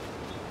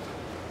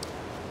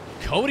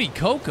 Cody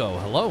Coco,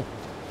 hello.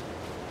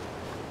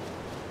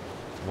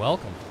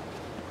 Welcome.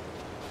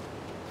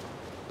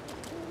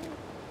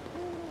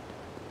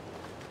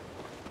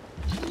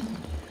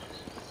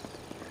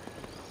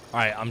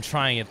 Alright, I'm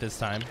trying it this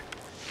time.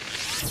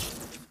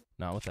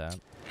 Not with that.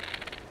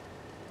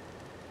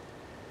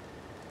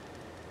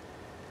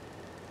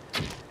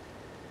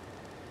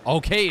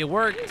 Okay, it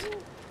worked.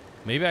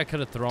 Maybe I could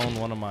have thrown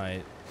one of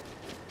my...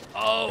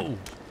 Oh!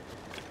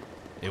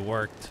 It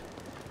worked.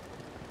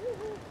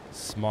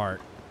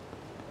 Smart.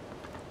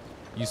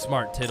 You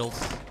smart,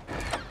 Tittles.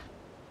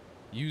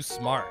 You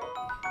smart.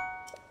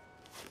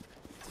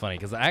 It's funny,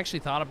 because I actually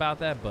thought about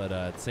that, but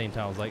at the same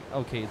time, I was like,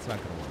 okay, it's not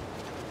going to work.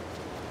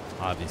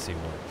 Obviously it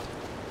worked.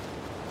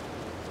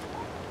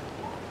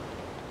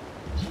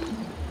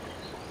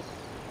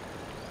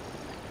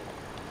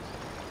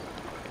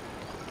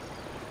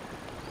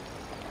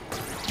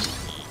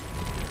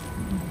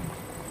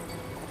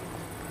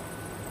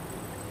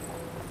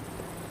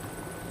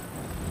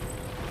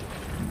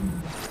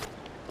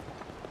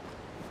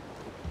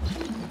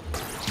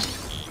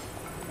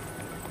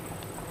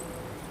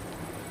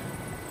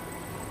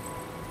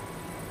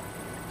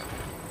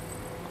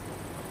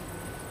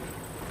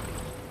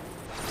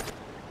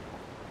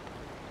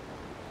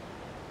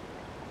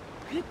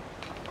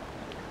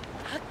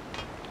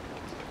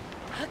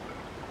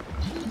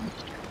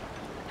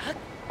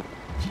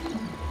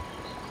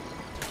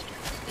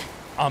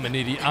 I'm an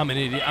idiot, I'm an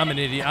idiot, I'm an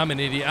idiot, I'm an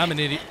idiot, I'm an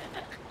idiot.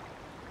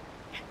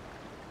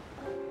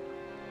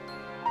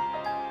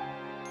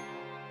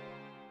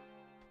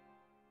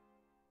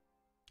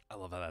 I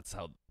love how that's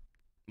how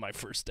my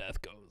first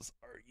death goes.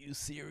 Are you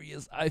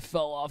serious? I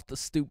fell off the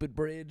stupid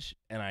bridge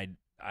and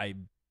I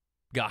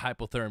got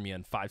hypothermia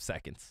in 5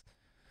 seconds.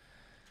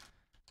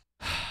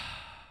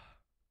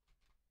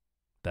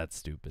 That's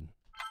stupid.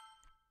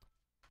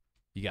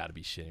 You gotta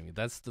be shitting me.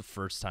 That's the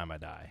first time I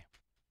die.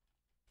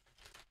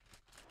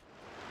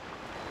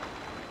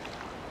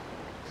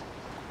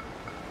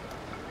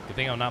 Good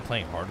thing I'm not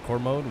playing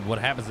hardcore mode. What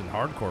happens in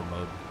hardcore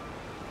mode?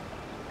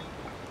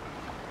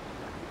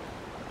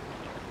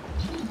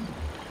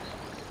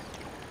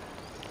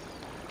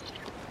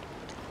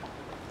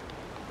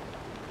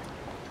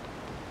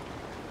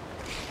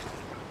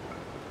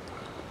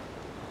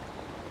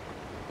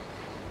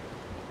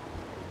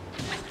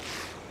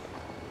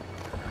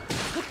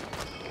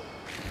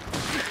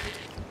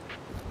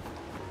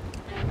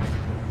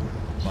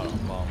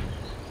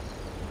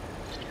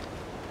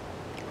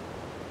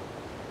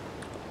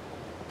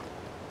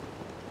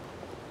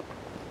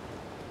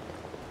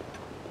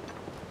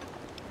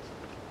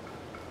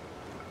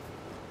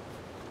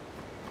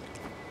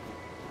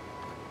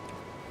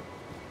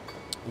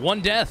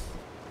 One death.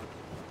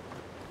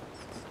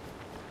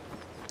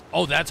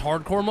 Oh, that's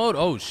hardcore mode?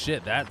 Oh,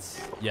 shit. That's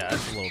a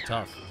little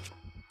tough.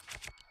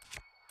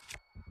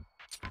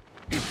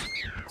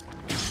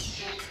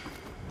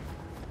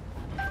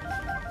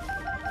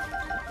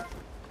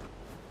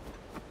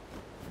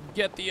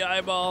 Get the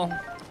eyeball.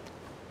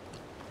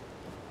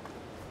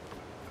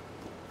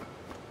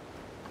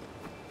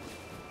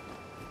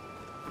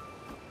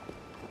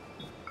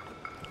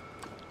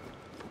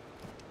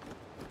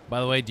 By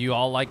the way, do you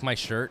all like my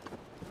shirt?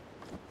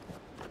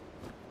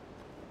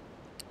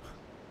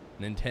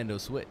 Nintendo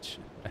Switch.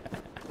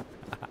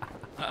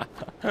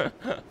 That's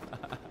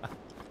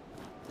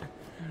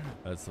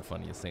the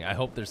funniest thing. I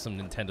hope there's some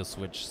Nintendo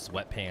Switch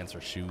sweatpants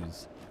or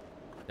shoes.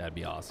 That'd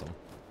be awesome.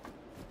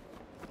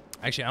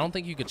 Actually, I don't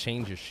think you could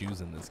change your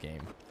shoes in this game.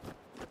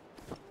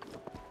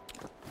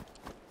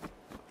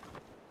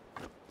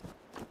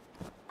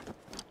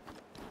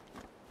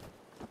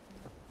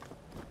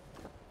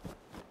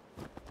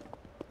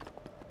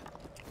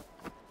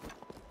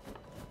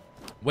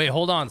 Wait,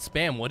 hold on.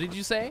 Spam, what did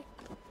you say?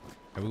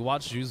 Have we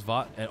watched Juice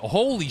VOD? And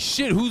holy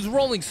shit, who's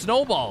rolling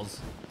snowballs?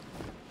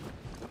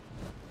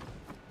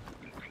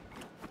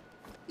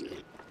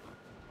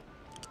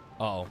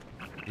 Uh-oh.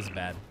 This is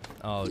bad.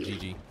 Oh,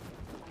 GG.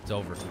 It's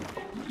over.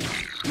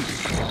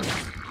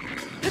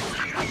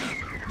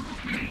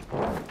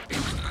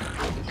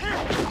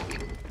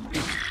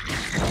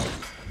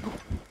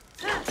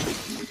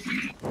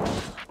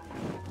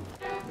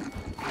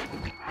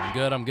 I'm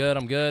good, I'm good,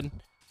 I'm good.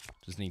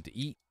 Just need to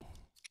eat.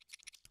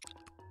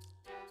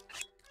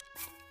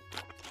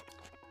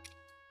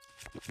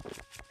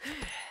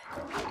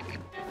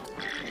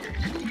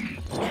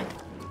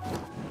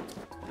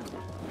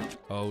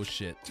 Oh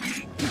shit.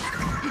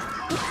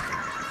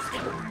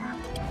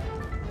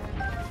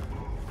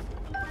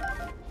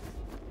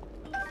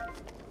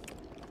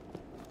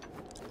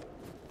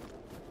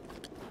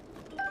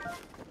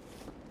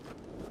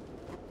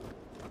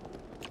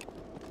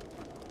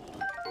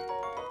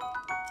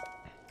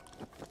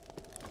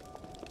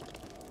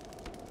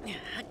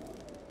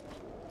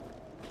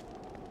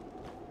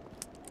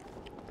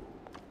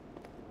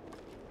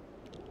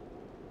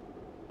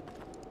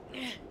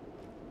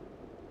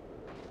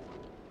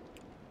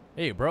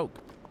 Hey, it broke.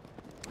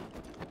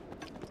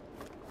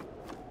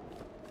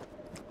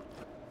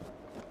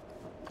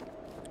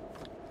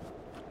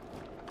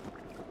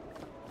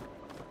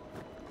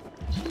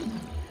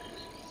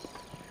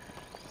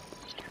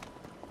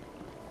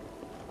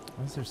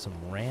 Why is there some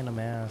random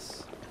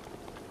ass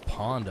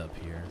pond up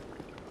here?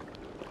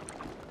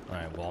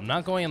 Alright, well, I'm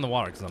not going in the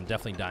water because I'm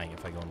definitely dying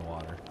if I go in the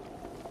water.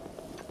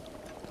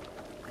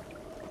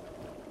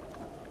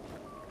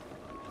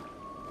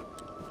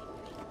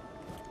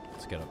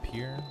 Let's get up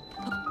here.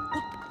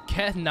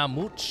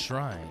 Kednamut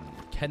Shrine.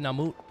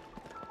 Kednamut.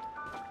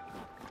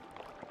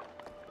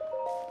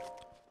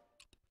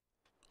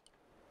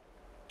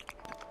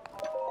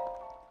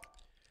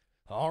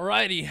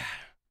 Alrighty.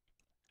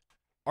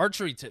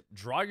 Archery tip.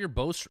 Draw your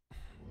bowstring.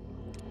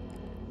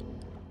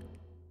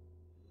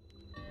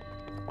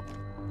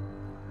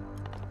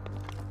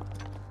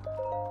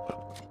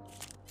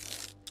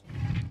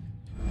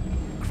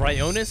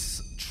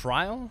 Cryonis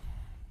trial?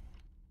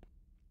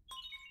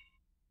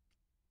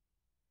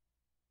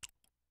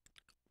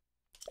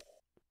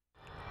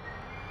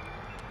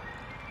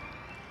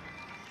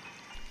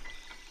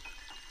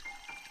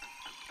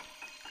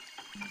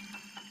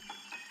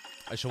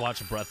 I should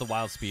watch a Breath of the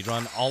Wild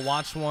speedrun. I'll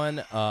watch one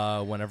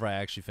whenever I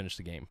actually finish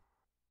the game.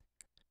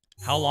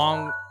 How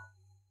long?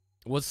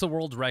 What's the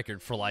world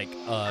record for like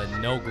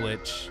no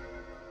glitch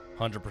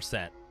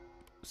 100%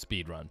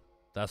 speedrun?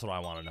 That's what I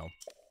want to know.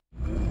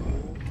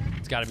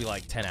 It's got to be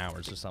like 10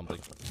 hours or something.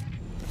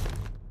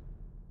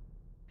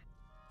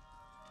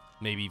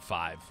 Maybe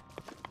 5.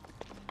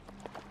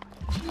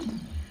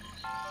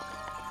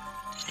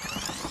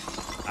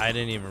 I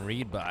didn't even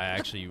read, but I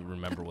actually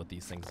remember what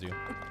these things do.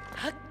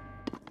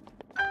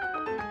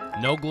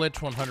 No glitch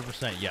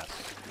 100%, yes.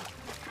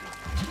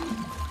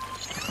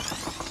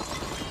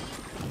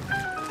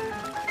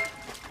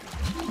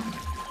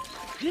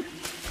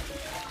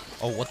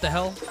 Oh, what the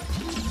hell?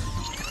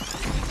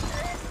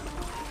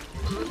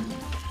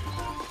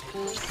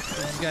 Who's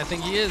this guy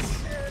think he is?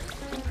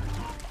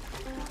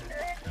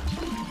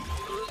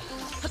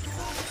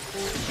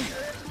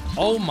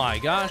 Oh my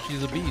gosh,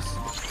 he's a beast.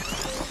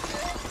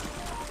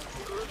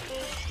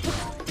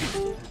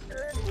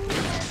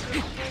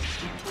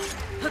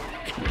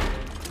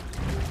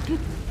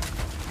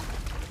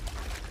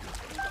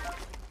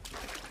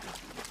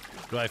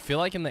 Do I feel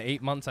like in the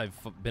 8 months I've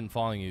been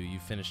following you, you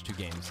finished 2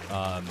 games?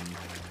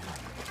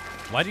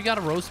 Why do you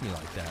gotta roast me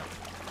like that?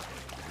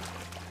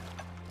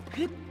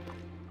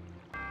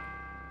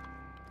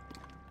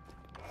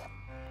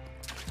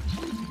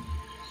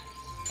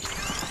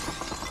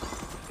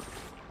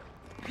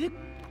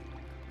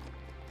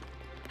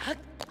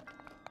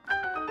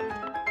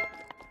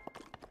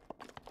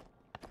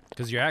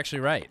 Because you're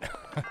actually right.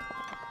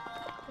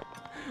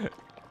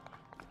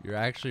 You're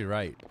actually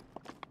right.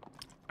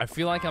 I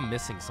feel like I'm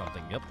missing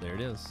something. Yep, there it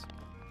is.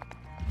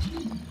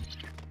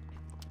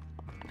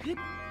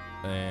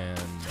 And,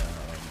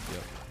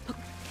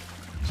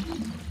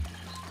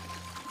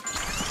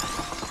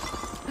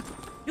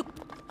 yep.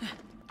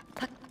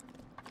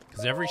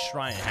 Because every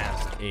shrine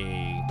has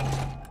a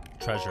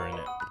treasure in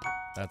it.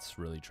 That's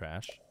really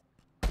trash.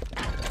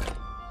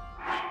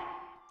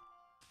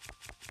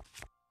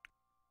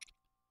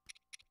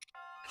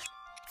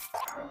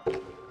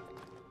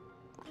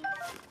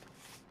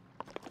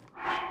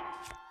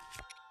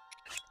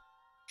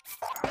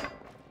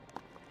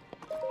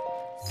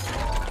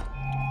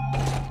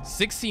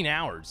 $16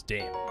 hours,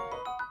 damn.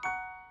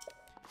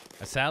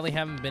 I sadly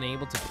haven't been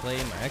able to play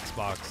my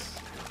Xbox.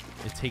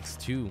 It Takes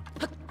Two.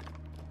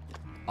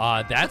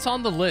 That's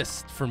on the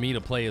list for me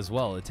to play as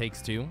well. It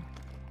Takes Two.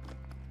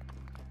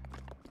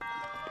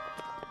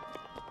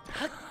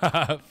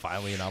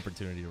 Finally an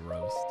opportunity to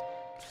roast.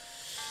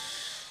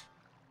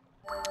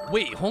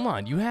 Wait, hold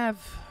on. You have...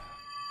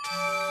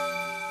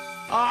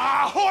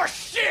 Ah, horse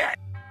shit!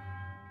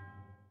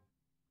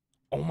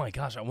 Oh my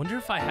gosh, I wonder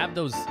if I have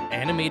those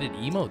animated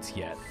emotes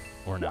yet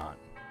or not.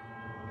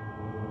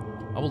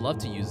 I would love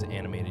to use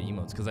animated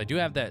emotes because I do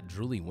have that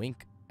drooly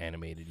wink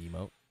animated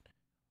emote.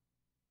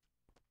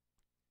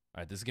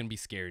 Alright, this is going to be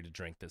scary to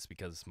drink this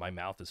because my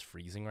mouth is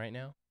freezing right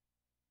now.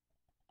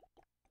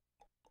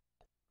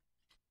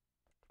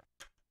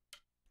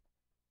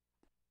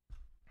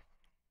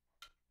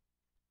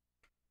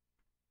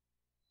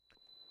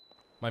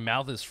 My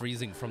mouth is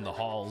freezing from the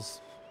halls.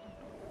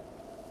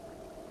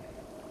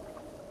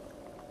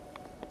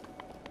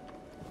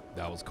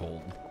 That was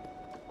cold.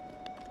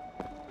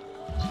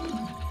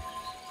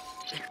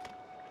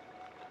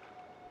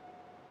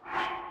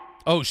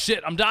 Oh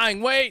shit, I'm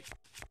dying, wait!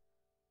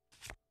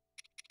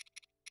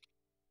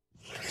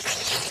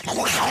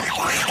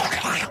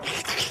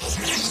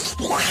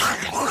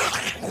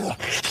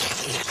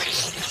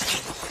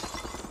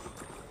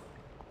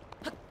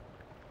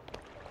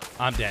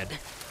 I'm dead.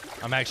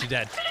 I'm actually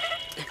dead.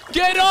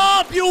 Get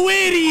up, you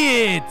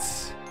idiots!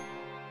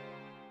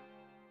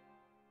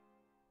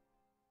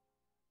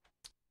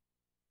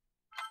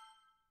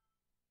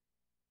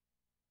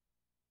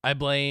 I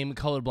blame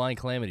Colorblind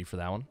Calamity for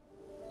that one.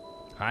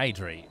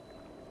 Hydrate.